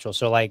just natural.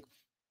 So like,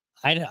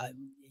 I'm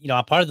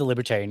part of the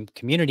libertarian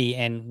community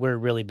and we're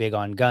really big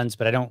on guns,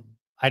 but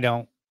I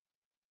don't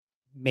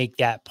make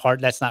that part.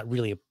 That's not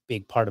really a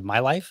big part of my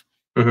life.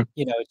 Hmm.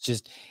 It's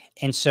just,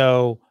 and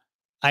so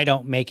I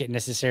don't make it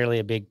necessarily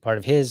a big part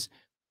of his,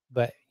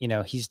 but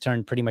he's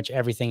turned pretty much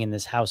everything in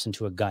this house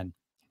into a gun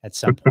at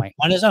some point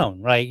on his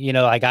own, right?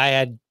 Like I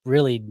had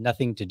really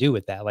nothing to do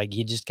with that. Like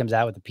he just comes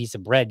out with a piece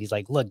of bread. He's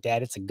like, "Look,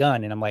 Dad, it's a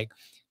gun," and I'm like,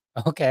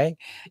 "Okay."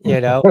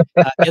 The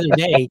other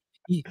day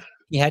he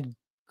had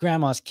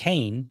Grandma's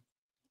cane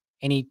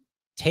and he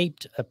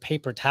taped a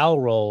paper towel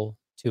roll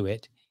to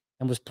it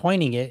and was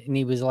pointing it, and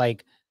he was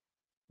like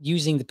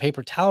using the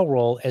paper towel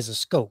roll as a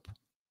scope.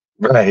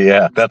 Right.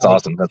 Yeah. That's Like,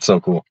 awesome. That's so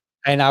cool.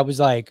 and I was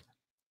like,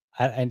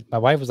 and my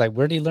wife was like,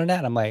 "Where did he learn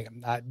that?" I'm like,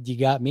 "You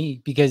got me,"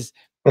 because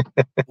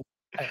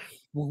I,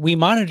 we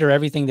monitor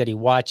everything that he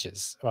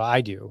watches, or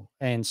I do,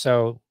 and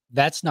so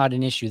that's not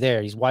an issue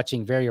there. He's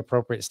watching very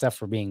appropriate stuff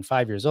for being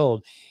 5 years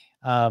old.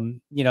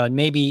 And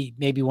maybe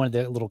one of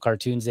the little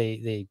cartoons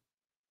they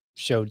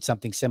showed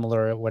something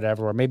similar or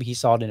whatever, or maybe he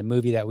saw it in a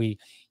movie that we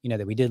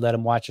did let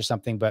him watch or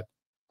something. But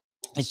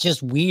it's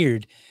just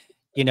weird,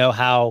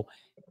 how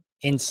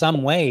in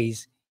some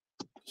ways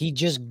he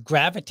just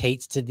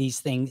gravitates to these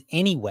things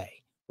anyway,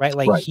 right?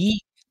 Like Right.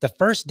 the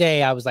first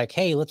day I was like,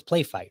 "Hey, let's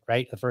play fight,"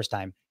 right? The first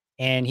time.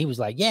 And he was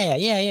like, "Yeah,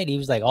 yeah, yeah." And he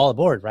was like all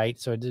aboard, right?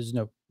 So there's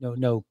no,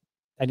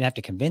 I didn't have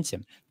to convince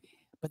him.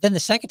 But then the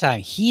second time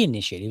he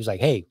initiated, he was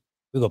like, "Hey,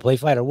 we go play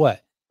fight or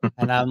what?"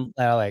 And I'm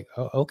like,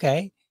 "Oh,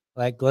 okay,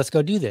 like let's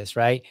go do this,"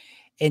 right?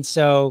 And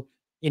so,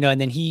 and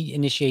then he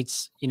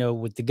initiates,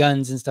 with the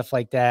guns and stuff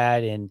like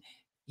that. And,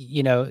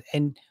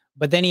 and,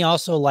 but then he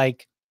also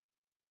like,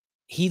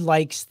 he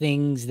likes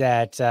things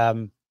that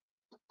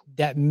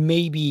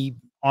maybe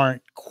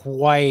aren't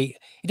quite,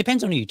 it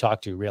depends on who you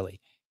talk to, really.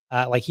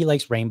 Like he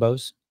likes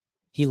rainbows.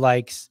 He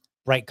likes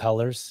bright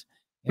colors.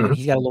 And Hmm.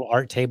 he's got a little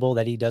art table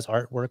that he does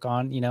artwork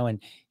on, and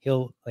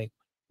he'll like,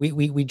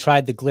 we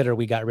tried the glitter.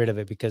 We got rid of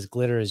it because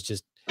glitter is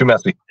just, Too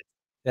messy.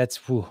 that's,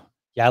 whew,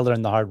 yeah, I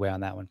learned the hard way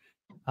on that one.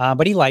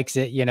 But he likes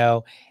it,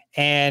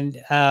 and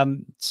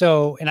and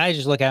I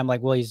just look at him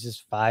like, well, he's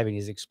just 5 and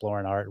he's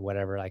exploring art,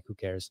 whatever, like who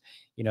cares,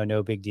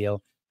 no big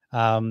deal.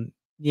 Um,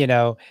 you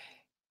know,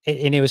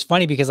 and it was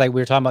funny because, like,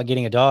 we were talking about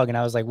getting a dog, and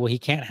I was like, "Well, he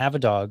can't have a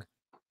dog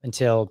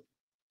until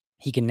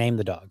he can name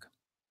the dog,"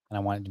 and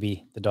I want it to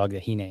be the dog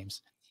that he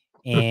names.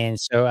 And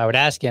so I would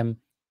ask him,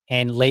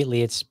 and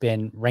lately it's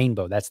been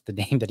Rainbow. That's the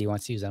name that he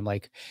wants to use. I'm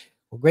like,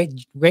 "Well,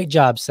 great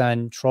job,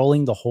 son,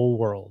 trolling the whole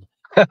world."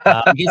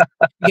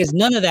 Because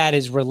none of that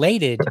is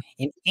related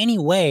in any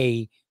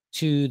way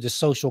to the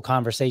social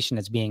conversation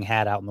that's being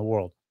had out in the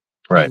world.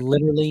 He Right.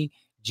 literally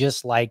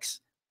just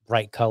likes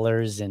bright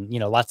colors and,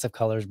 lots of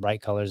colors,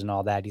 bright colors and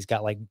all that. He's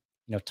got like,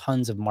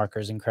 tons of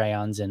markers and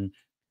crayons and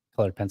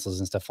colored pencils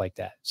and stuff like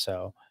that.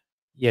 So,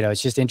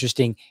 it's just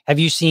interesting. Have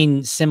you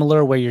seen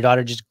similar where your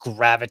daughter just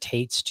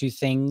gravitates to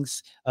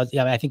things?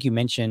 Yeah, I think you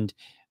mentioned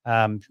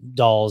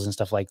dolls and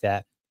stuff like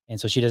that. And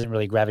so she doesn't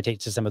really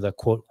gravitate to some of the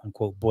quote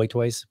unquote boy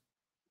toys.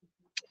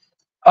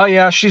 Oh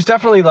yeah, she's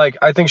definitely like,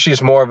 I think she's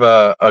more of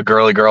a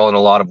girly girl in a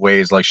lot of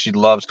ways. Like she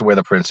loves to wear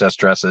the princess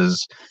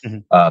dresses,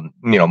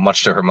 Mhm.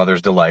 much to her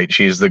mother's delight.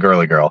 She's the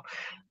girly girl.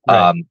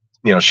 Right.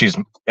 She's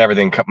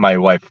everything my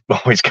wife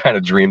always kind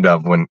of dreamed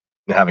of when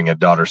having a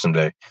daughter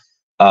someday.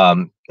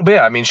 But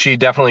yeah, I mean, she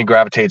definitely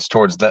gravitates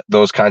towards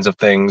those kinds of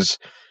things.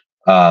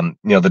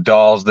 The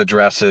dolls, the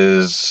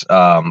dresses.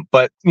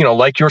 But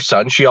like your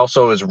son, she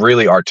also is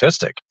really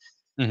artistic.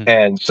 Mhm.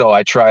 And so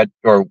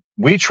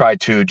we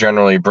tried to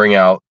generally bring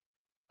out,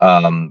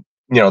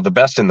 the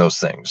best in those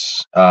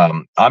things.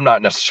 I'm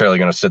not necessarily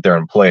going to sit there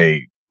and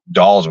play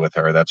dolls with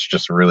her. That's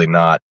just really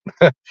not,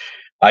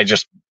 I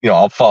just,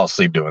 I'll fall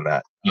asleep doing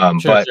that. Sure,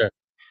 But sure.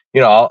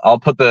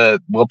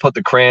 we'll put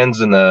the crayons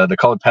and the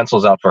colored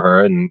pencils out for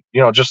her, and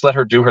just let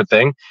her do her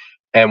thing.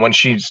 And when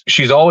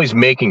she's always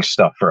making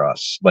stuff for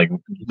us, like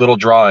little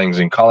drawings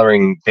and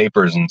coloring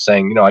papers and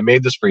saying, I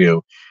made this for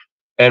you.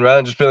 And rather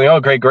than just feeling, oh,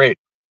 great, great,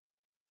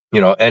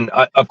 and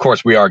of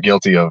course we are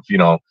guilty of,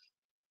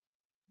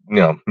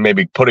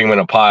 maybe putting them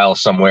in a pile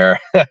somewhere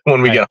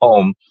when we Right. get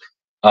home.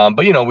 But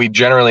we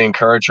generally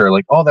encourage her,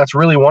 like, oh, that's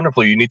really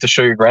wonderful. You need to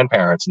show your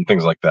grandparents and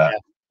things like that. Yeah.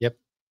 Yep.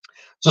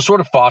 So sort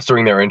of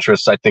fostering their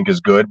interests, I think, is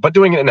good, but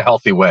doing it in a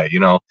healthy way.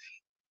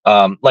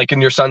 Like in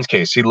your son's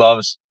case, he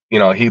loves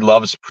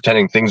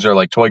pretending things are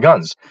like toy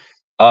guns.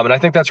 And I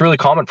think that's really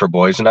common for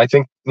boys. And I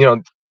think,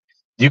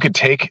 you could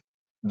take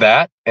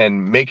that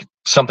and make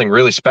something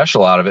really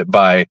special out of it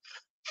by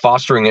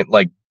fostering it,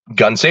 like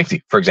gun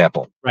safety, for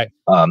example. Right.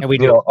 And we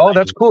do. Oh, I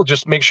that's do. cool.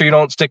 Just make sure you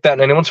don't stick that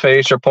in anyone's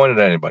face or point it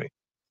at anybody.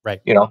 Right.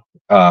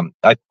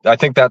 I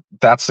think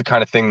that's the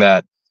kind of thing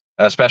that,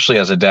 especially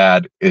as a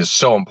dad, is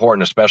so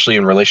important, especially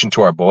in relation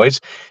to our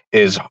boys,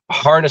 is Mhm.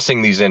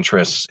 harnessing these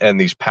interests and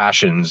these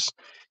passions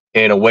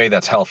in a way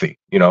that's healthy,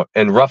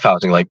 and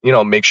roughhousing, like,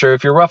 make sure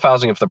if you're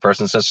roughhousing, if the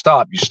person says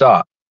stop, you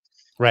stop,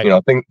 Right.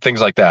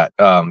 things like that.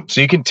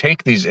 So you can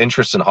take these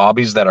interests and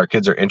hobbies that our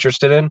kids are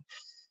interested in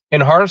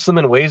and harness them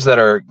in ways that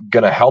are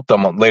going to help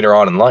them later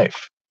on in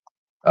life.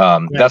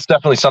 Right. That's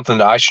definitely something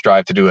that I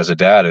strive to do as a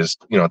dad is,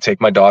 take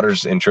my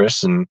daughter's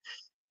interests, and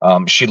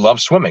she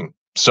loves swimming.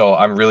 So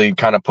I'm really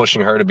kind of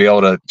pushing her to be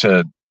able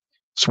to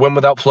swim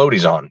without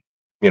floaties on,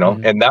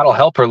 Mhm. and that'll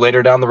help her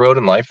later down the road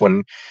in life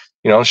when,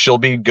 she'll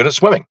be good at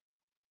swimming,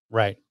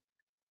 Right.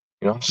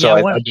 so Yeah,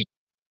 I one just,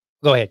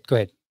 Go ahead, go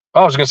ahead.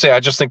 I was going to say, I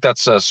just think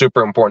that's a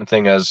super important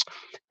thing as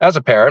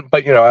a parent,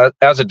 but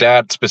as a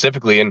dad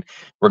specifically in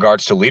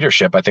regards to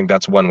leadership, I think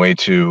that's one way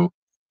to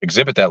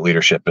exhibit that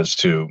leadership is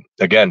to,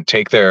 again,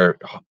 take their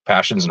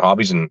passions and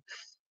hobbies and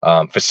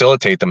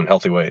facilitate them in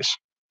healthy ways.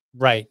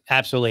 Right,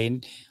 absolutely,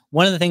 and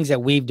one of the things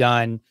that we've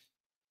done,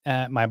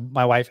 my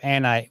wife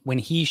and I, when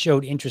he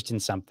showed interest in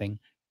something,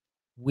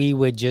 we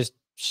would just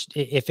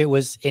if it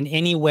was in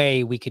any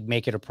way we could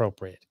make it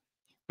appropriate,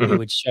 we Hmm.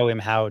 would show him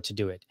how to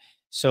do it.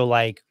 So,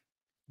 like,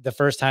 the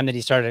first time that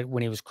he started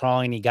when he was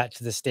crawling, he got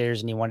to the stairs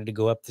and he wanted to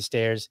go up the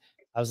stairs.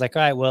 I was like,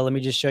 "All right, well, let me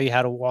just show you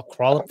how to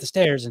crawl up the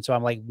stairs." And so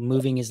I'm like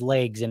moving his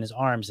legs and his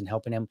arms and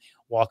helping him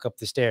walk up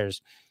the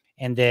stairs.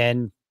 And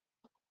then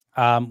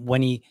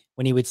when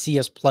he would see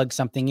us plug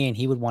something in,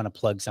 he would want to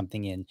plug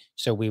something in.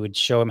 So we would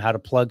show him how to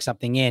plug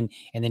something in,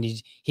 and then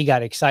he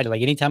got excited.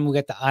 Like anytime we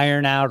got the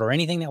iron out or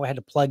anything that we had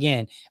to plug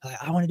in,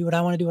 I want to do it.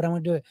 I want to do it. I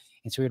want to do it.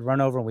 And so we'd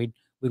run over and we'd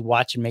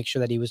watch and make sure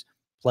that he was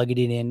plugging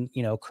it in,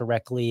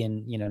 correctly,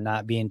 and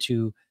not being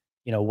too,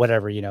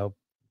 whatever,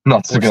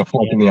 Not sticking a forcing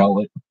fork it, in the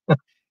outlet.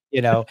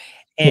 you know.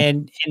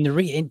 And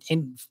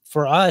and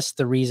for us,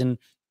 the reason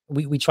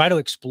we try to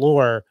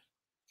explore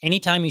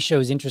anytime he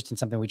shows interest in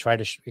something, we try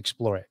to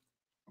explore it,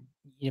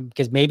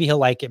 because maybe he'll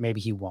like it, maybe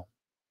he won't.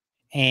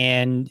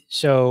 And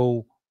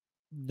so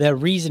the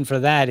reason for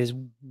that is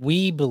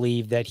we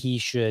believe that he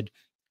should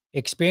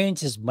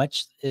experience as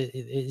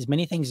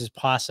many things as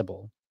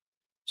possible,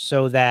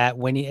 so that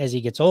as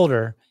he gets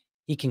older,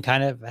 he can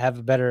kind of have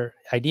a better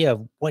idea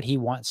of what he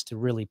wants to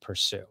really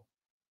pursue.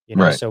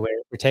 Right. So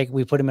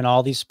we put him in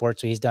all these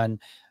sports. So he's done,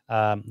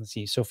 let's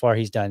see, so far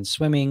he's done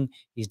swimming,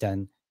 he's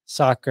done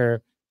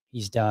soccer,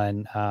 he's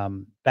done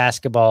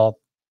basketball.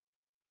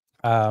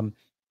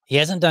 He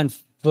hasn't done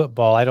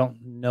football. I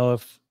don't know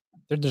if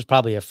there's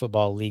probably a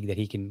football league that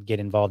he can get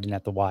involved in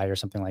at the Y or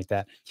something like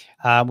that.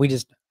 We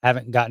just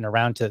haven't gotten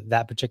around to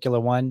that particular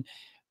one,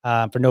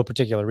 for no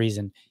particular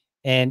reason.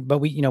 But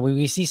when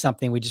we see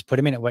something, we just put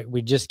him in it.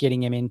 We're just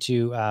getting him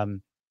into,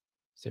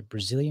 is it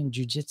Brazilian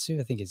Jiu-Jitsu?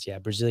 I think it's, yeah,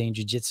 Brazilian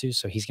Jiu-Jitsu.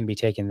 So he's gonna be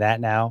taking that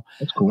now.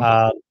 That's cool.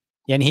 Um,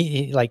 yeah, and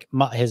he like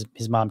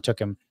his mom took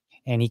him,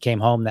 and he came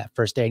home that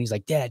first day and he's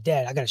like, Dad,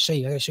 I gotta show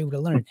you. I gotta show you what I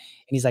learned. And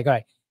he's like, all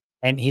right.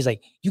 And he's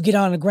like, you get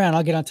on the ground,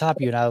 I'll get on top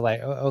of you. And I was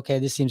like, okay,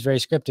 this seems very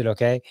scripted.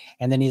 Okay.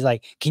 And then he's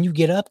like, can you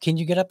get up? Can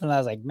you get up? And I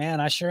was like, man,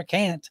 I sure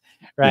can't.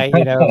 Right.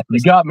 Of You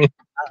course, got me.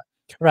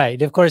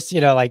 right. Of course,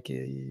 like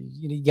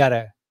you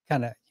gotta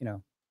kind of,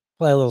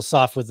 play a little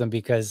soft with them,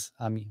 because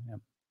I'm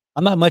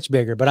not much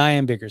bigger, but I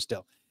am bigger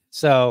still.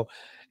 So,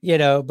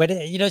 but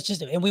it's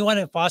just, and we want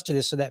to foster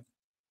this so that,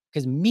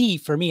 because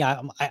for me,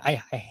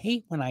 I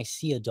hate when I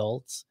see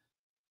adults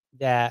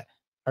that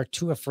are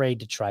too afraid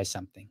to try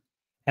something.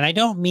 And I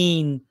don't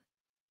mean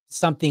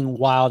something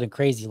wild and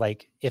crazy.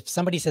 Like if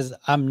somebody says,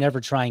 I'm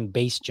never trying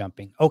base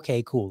jumping.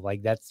 Okay, cool.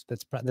 Like that's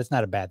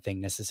not a bad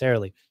thing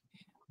necessarily.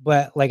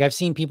 But like I've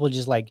seen people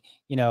just like,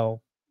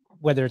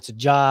 whether it's a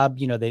job,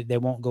 they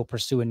won't go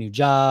pursue a new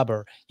job,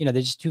 or, they're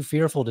just too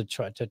fearful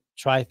to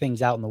try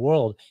things out in the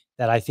world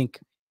that I think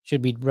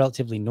should be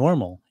relatively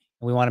normal.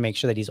 And we want to make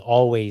sure that he's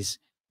always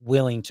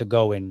willing to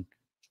go and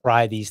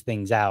try these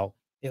things out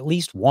at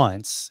least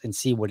once and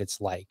see what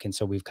it's like. And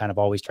so we've kind of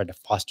always tried to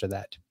foster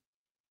that.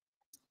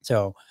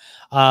 So,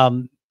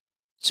 um,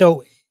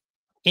 so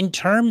in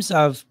terms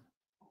of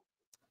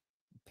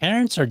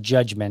parents are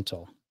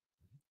judgmental,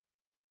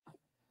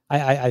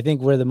 I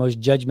think we're the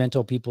most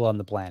judgmental people on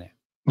the planet.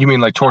 You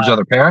mean like towards Uh,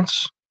 other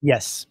parents?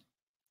 yes.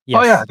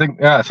 Oh yeah,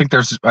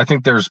 Yes. I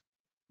think there's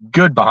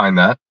good behind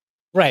that.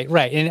 Right,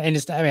 right. And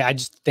it's, I mean, I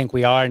just think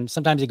we are, and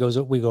sometimes we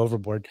go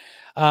overboard.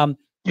 Um,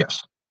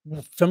 Yes.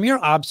 from your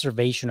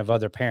observation of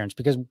other parents,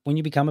 because when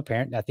you become a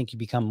parent, I think you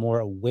become more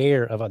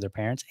aware of other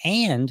parents,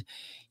 and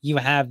you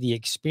have the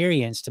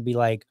experience to be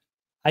like,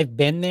 I've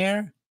been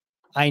there.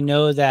 I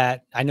know the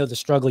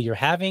struggle you're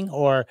having,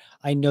 or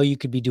I know you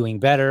could be doing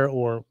better,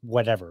 or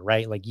whatever,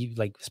 right? Like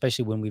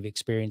especially when we've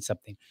experienced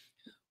something.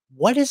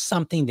 What is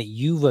something that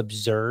you've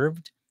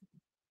observed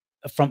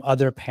from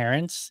other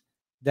parents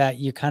that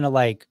you're kind of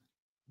like,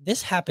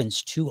 this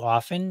happens too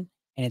often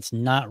and it's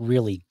not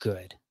really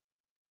good?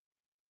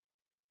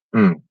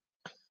 Mm.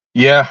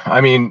 Yeah,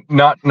 I mean,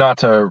 not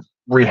to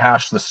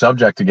rehash the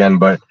subject again,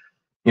 but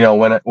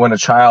when a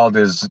child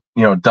is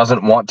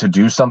doesn't want to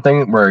do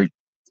something where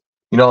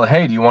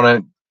hey, do you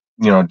want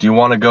to go? Do you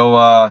want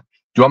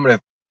me to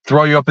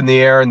throw you up in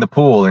the air in the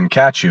pool and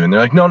catch you? And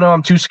they're like, no,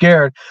 I'm too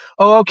scared.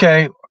 Oh,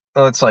 okay.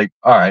 well, it's like,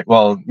 all right,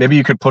 well, maybe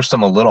you could push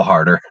them a little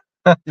harder.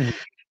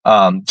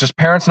 Mhm. Just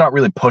parents not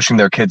really pushing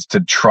their kids to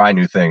try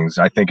new things,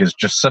 I think is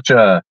just such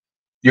a,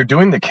 you're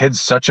doing the kids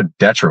such a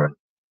detriment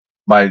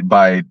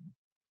by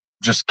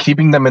just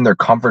keeping them in their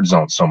comfort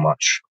zone so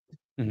much.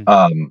 Mhm.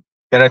 Um,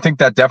 and I think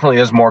that definitely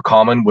is more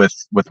common with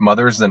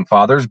mothers than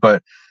fathers,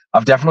 but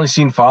I've definitely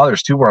seen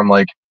fathers too, where I'm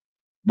like,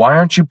 why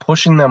aren't you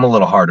pushing them a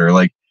little harder?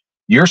 Like,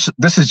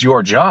 this is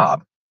your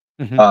job,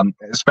 Mhm.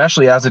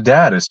 especially as a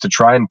dad, is to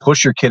try and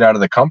push your kid out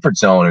of the comfort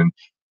zone and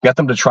get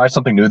them to try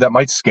something new that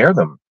might scare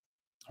them.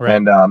 Right.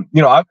 And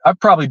I've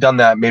probably done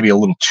that maybe a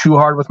little too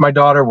hard with my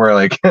daughter, where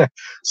like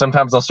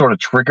sometimes I'll sort of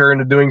trick her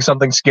into doing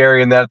something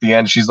scary, and then at the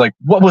end she's like,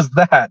 "What was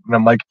that?" And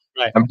I'm like,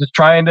 Right. "I'm just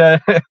trying to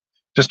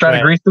just trying to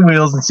Right. grease the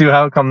wheels and see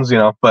how it comes, you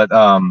know." But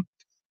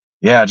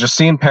yeah, just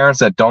seeing parents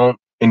that don't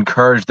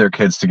encourage their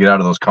kids to get out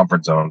of those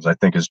comfort zones, I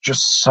think, is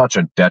just such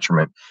a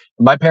detriment.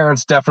 My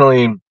parents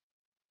definitely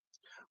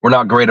were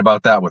not great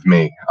about that with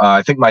me.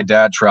 I think my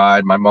dad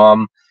tried. My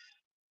mom,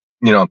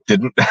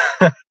 didn't.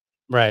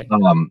 Right.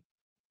 um,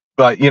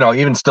 but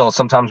even still,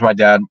 sometimes my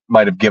dad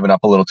might have given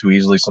up a little too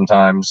easily.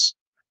 Sometimes,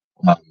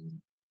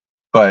 um,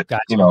 but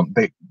Gotcha.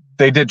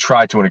 they did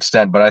try to an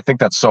extent. But I think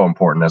that's so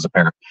important as a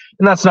parent,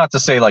 and that's not to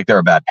say like they're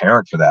a bad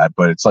parent for that.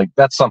 But it's like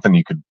that's something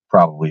you could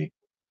probably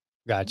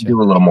Gotcha. do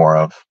a little more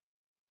of.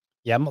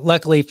 Yeah,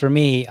 luckily for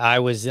me, I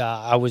was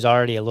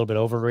already a little bit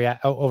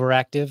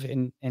overactive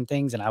in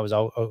things, and I was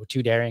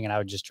too daring, and I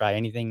would just try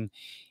anything,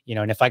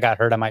 and if I got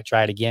hurt, I might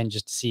try it again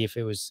just to see if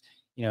it was,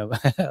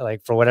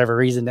 like for whatever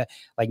reason that,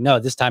 like, no,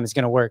 this time it's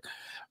going to work,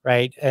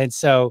 right? And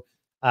so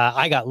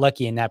I got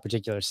lucky in that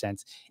particular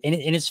sense, and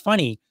it's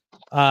funny,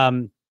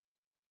 um,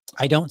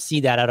 I don't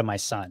see that out of my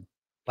son.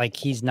 Like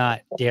he's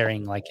not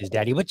daring like his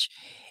daddy, which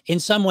in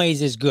some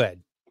ways is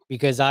good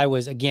because I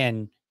was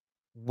again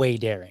way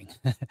daring.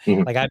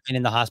 Mhm. Like I've been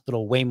in the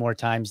hospital way more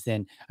times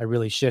than I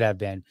really should have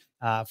been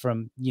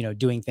from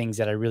doing things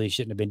that I really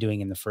shouldn't have been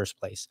doing in the first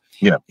place.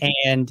 Yeah,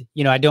 And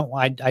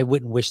I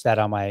wouldn't wish that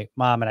on my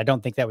mom, and I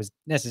don't think that was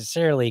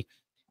necessarily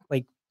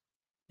like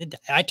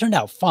I turned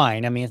out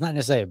fine. I mean, it's not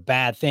necessarily a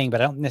bad thing, but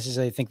I don't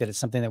necessarily think that it's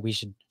something that we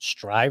should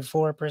strive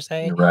for per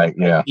se. you're right.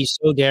 Right? Yeah, Be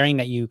so daring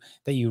that you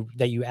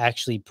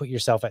actually put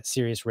yourself at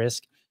serious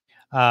risk.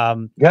 yeah.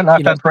 And I've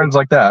You know, had friends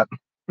like that.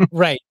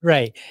 right,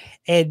 right,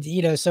 and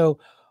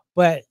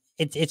but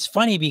it's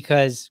funny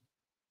because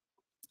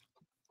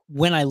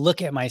when I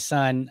look at my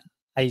son,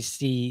 I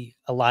see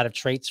a lot of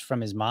traits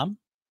from his mom,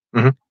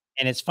 Hmm.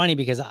 and it's funny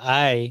because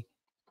I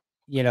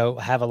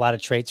have a lot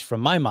of traits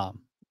from my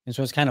mom. And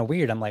so it's kind of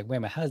weird. I'm like, wait a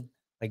minute,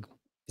 like,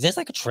 is this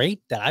like a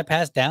trait that I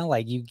passed down?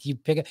 Like you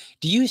pick up,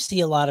 do you see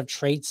a lot of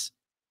traits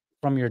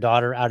from your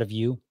daughter out of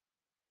you?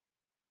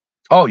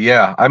 Oh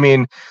yeah. I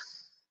mean,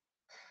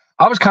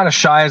 I was kind of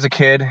shy as a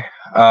kid.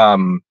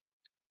 Um,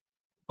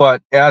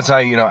 but as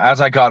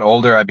I got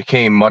older, I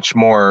became much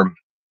more,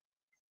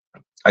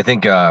 I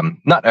think,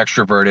 not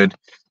extroverted,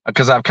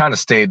 because I've kind of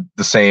stayed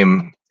the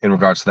same in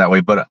regards to that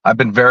way, but I've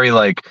been very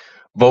like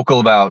vocal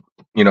about,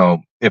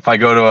 if I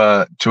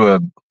go to a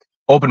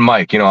open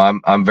mic,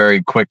 I'm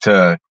very quick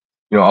to,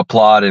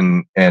 applaud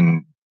and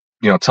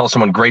tell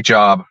someone great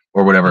job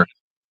or Mm. whatever.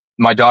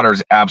 My daughter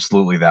is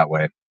absolutely that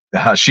way.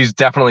 She's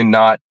definitely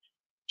not.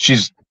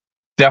 She's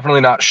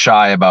definitely not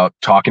shy about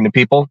talking to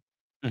people.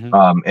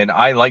 Mhm. And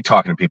I like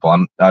talking to people.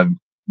 I'm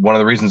one of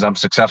the reasons I'm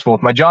successful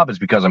with my job is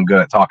because I'm good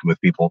at talking with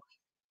people.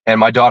 And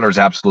my daughter is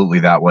absolutely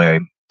that way.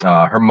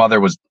 Her mother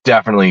was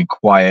definitely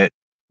quiet,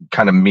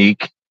 kind of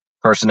meek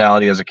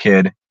personality as a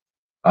kid,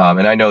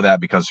 and I know that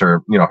because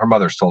her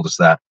mother's told us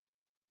that.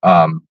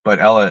 Mhm. But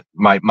Ella,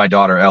 my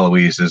daughter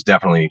Eloise, is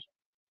definitely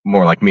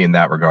more like me in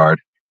that regard.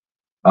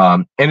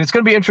 And it's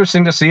going to be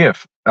interesting to see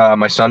if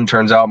my son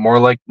turns out more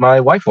like my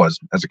wife was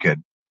as a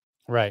kid.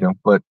 Right.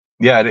 But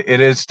yeah, it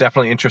is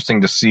definitely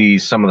interesting to see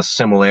some of the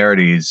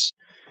similarities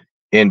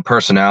in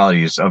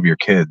personalities of your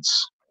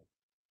kids.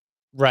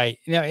 Right.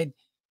 And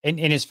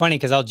it's funny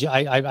because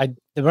the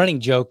running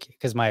joke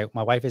because my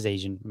wife is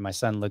Asian, and my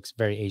son looks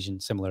very Asian,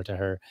 similar to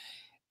her.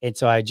 And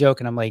so I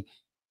joke and I'm like,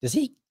 does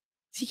he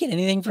get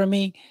anything from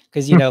me?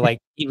 Because, like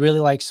he really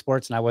likes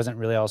sports and I wasn't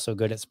really also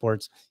good at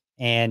sports.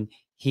 And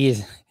he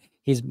is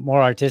he's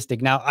more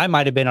artistic. Now, I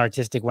might have been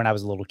artistic when I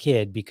was a little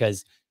kid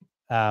because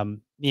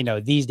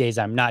these days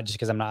I'm not just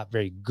because I'm not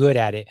very good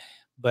at it,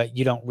 but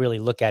you don't really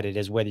look at it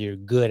as whether you're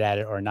good at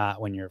it or not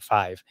when you're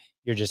 5.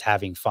 You're just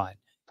having fun.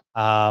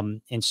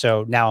 And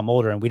so now I'm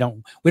older and we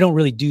don't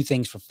really do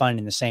things for fun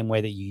in the same way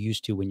that you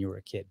used to when you were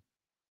a kid.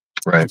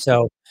 Right. And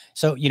so,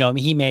 I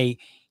mean,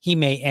 he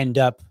may end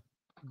up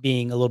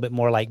being a little bit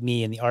more like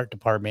me in the art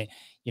department.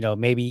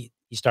 Maybe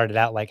he started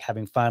out like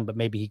having fun, but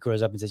maybe he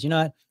grows up and says, you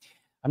know what?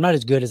 I'm not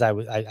as good as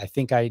I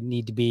think I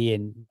need to be,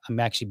 and I'm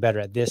actually better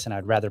at this, and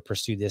I'd rather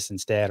pursue this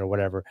instead or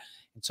whatever.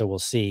 And so we'll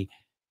see.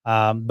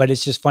 But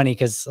it's just funny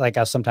because like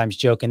I'll sometimes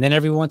joke, and then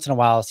every once in a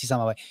while I'll see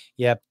something like,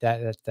 "Yep,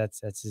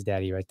 that's his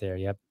daddy right there.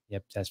 Yep,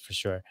 yep, that's for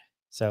sure."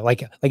 So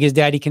like his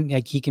daddy can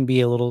like he can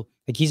be a little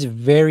like he's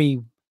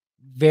very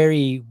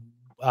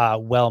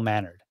well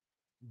mannered,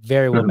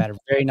 very well Mhm. mannered,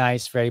 very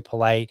nice, very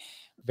polite.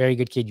 very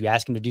good kid. You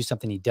ask him to do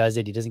something, he does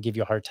it. He doesn't give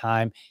you a hard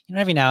time. You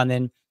know, every now and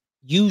then,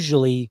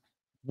 usually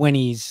when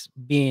he's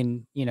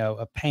being,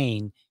 a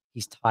pain,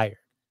 he's tired.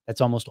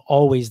 That's almost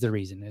always the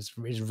reason. It's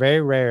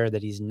very rare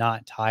that he's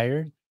not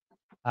tired.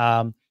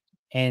 Um,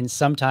 and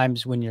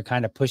sometimes when you're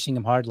kind of pushing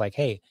him hard, like,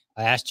 hey,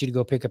 I asked you to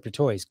go pick up your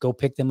toys, go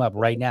pick them up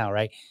right now,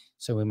 right?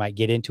 So we might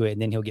get into it,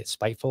 and then he'll get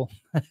spiteful.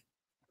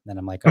 Then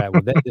I'm like, all right,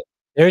 well,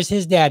 there's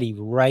his daddy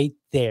right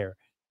there,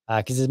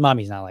 because his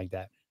mommy's not like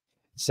that.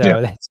 Yeah.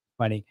 So that's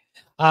funny.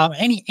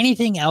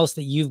 Anything else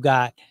that you've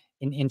got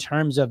in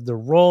terms of the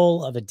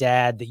role of a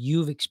dad that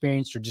you've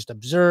experienced or just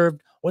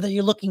observed, or that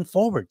you're looking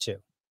forward to?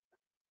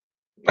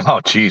 Oh,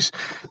 geez.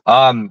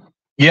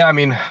 Yeah, I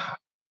mean,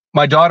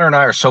 my daughter and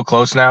I are so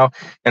close now,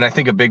 and I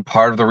think a big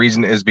part of the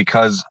reason is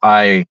because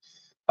I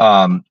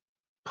um,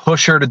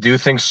 push her to do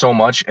things so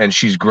much, and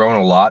she's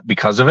grown a lot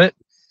because of it.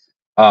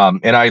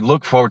 And I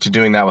look forward to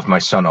doing that with my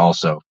son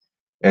also.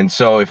 And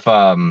so, if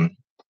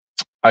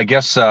I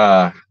guess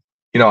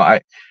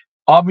I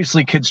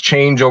obviously kids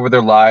change over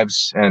their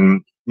lives,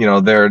 and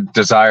their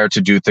desire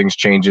to do things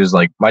changes.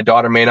 Like my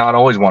daughter may not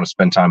always want to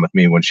spend time with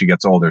me when she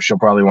gets older. She'll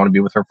probably want to be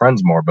with her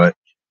friends more, but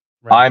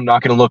Right. I'm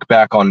not going to look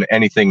back on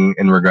anything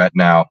in regret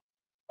now.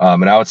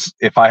 And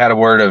if I had a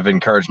word of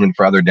encouragement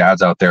for other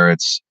dads out there,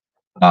 it's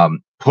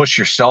push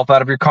yourself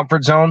out of your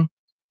comfort zone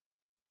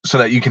so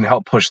that you can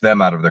help push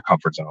them out of their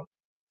comfort zone.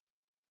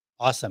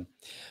 Awesome.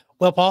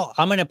 Well, Paul,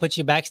 I'm going to put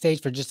you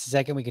backstage for just a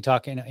second. We can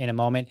talk in a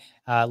moment.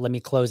 Let me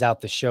close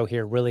out the show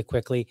here really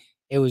quickly.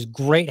 It was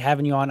great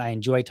having you on. I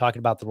enjoy talking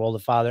about the role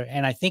of father.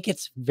 And I think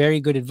it's very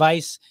good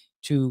advice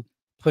to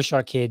push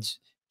our kids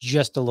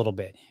just a little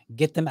bit,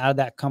 get them out of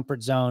that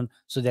comfort zone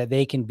so that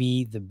they can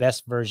be the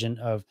best version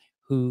of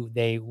who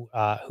they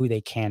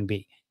can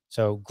be.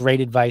 So great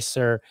advice,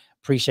 sir.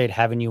 Appreciate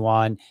having you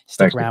on. Stick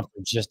Thanks, around man.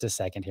 for just a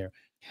second here.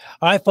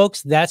 All right,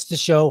 folks, that's the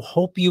show.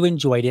 Hope you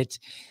enjoyed it.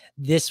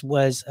 This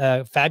was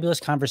a fabulous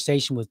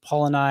conversation with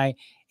Paul and I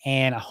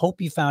hope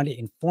you found it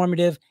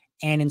informative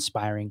and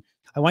inspiring.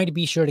 I want you to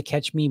be sure to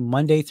catch me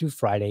Monday through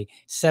Friday,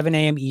 7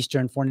 a.m.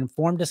 Eastern, for an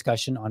informed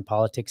discussion on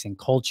politics and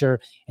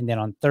culture. And then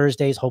on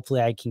Thursdays, hopefully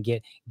I can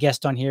get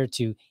guests on here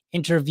to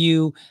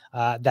interview.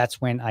 That's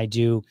when I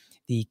do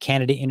the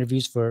candidate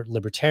interviews for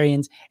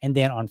libertarians. And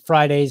then on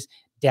Fridays,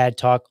 Dad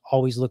Talk.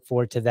 Always look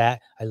forward to that.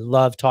 I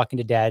love talking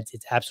to dads.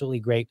 It's absolutely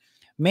great.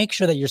 Make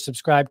sure that you're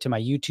subscribed to my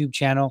YouTube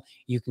channel.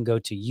 You can go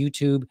to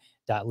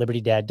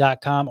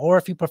youtube.libertydad.com, or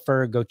if you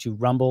prefer, go to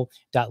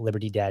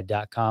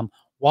rumble.libertydad.com.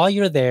 While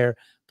you're there,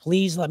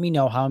 please let me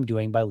know how I'm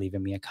doing by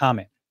leaving me a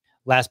comment.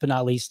 Last but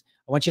not least,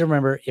 I want you to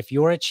remember, if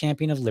you're a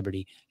champion of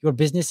liberty, your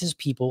business is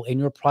people and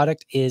your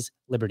product is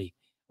liberty.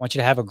 I want you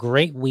to have a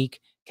great week.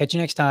 Catch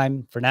you next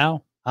time. For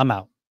now, I'm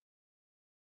out.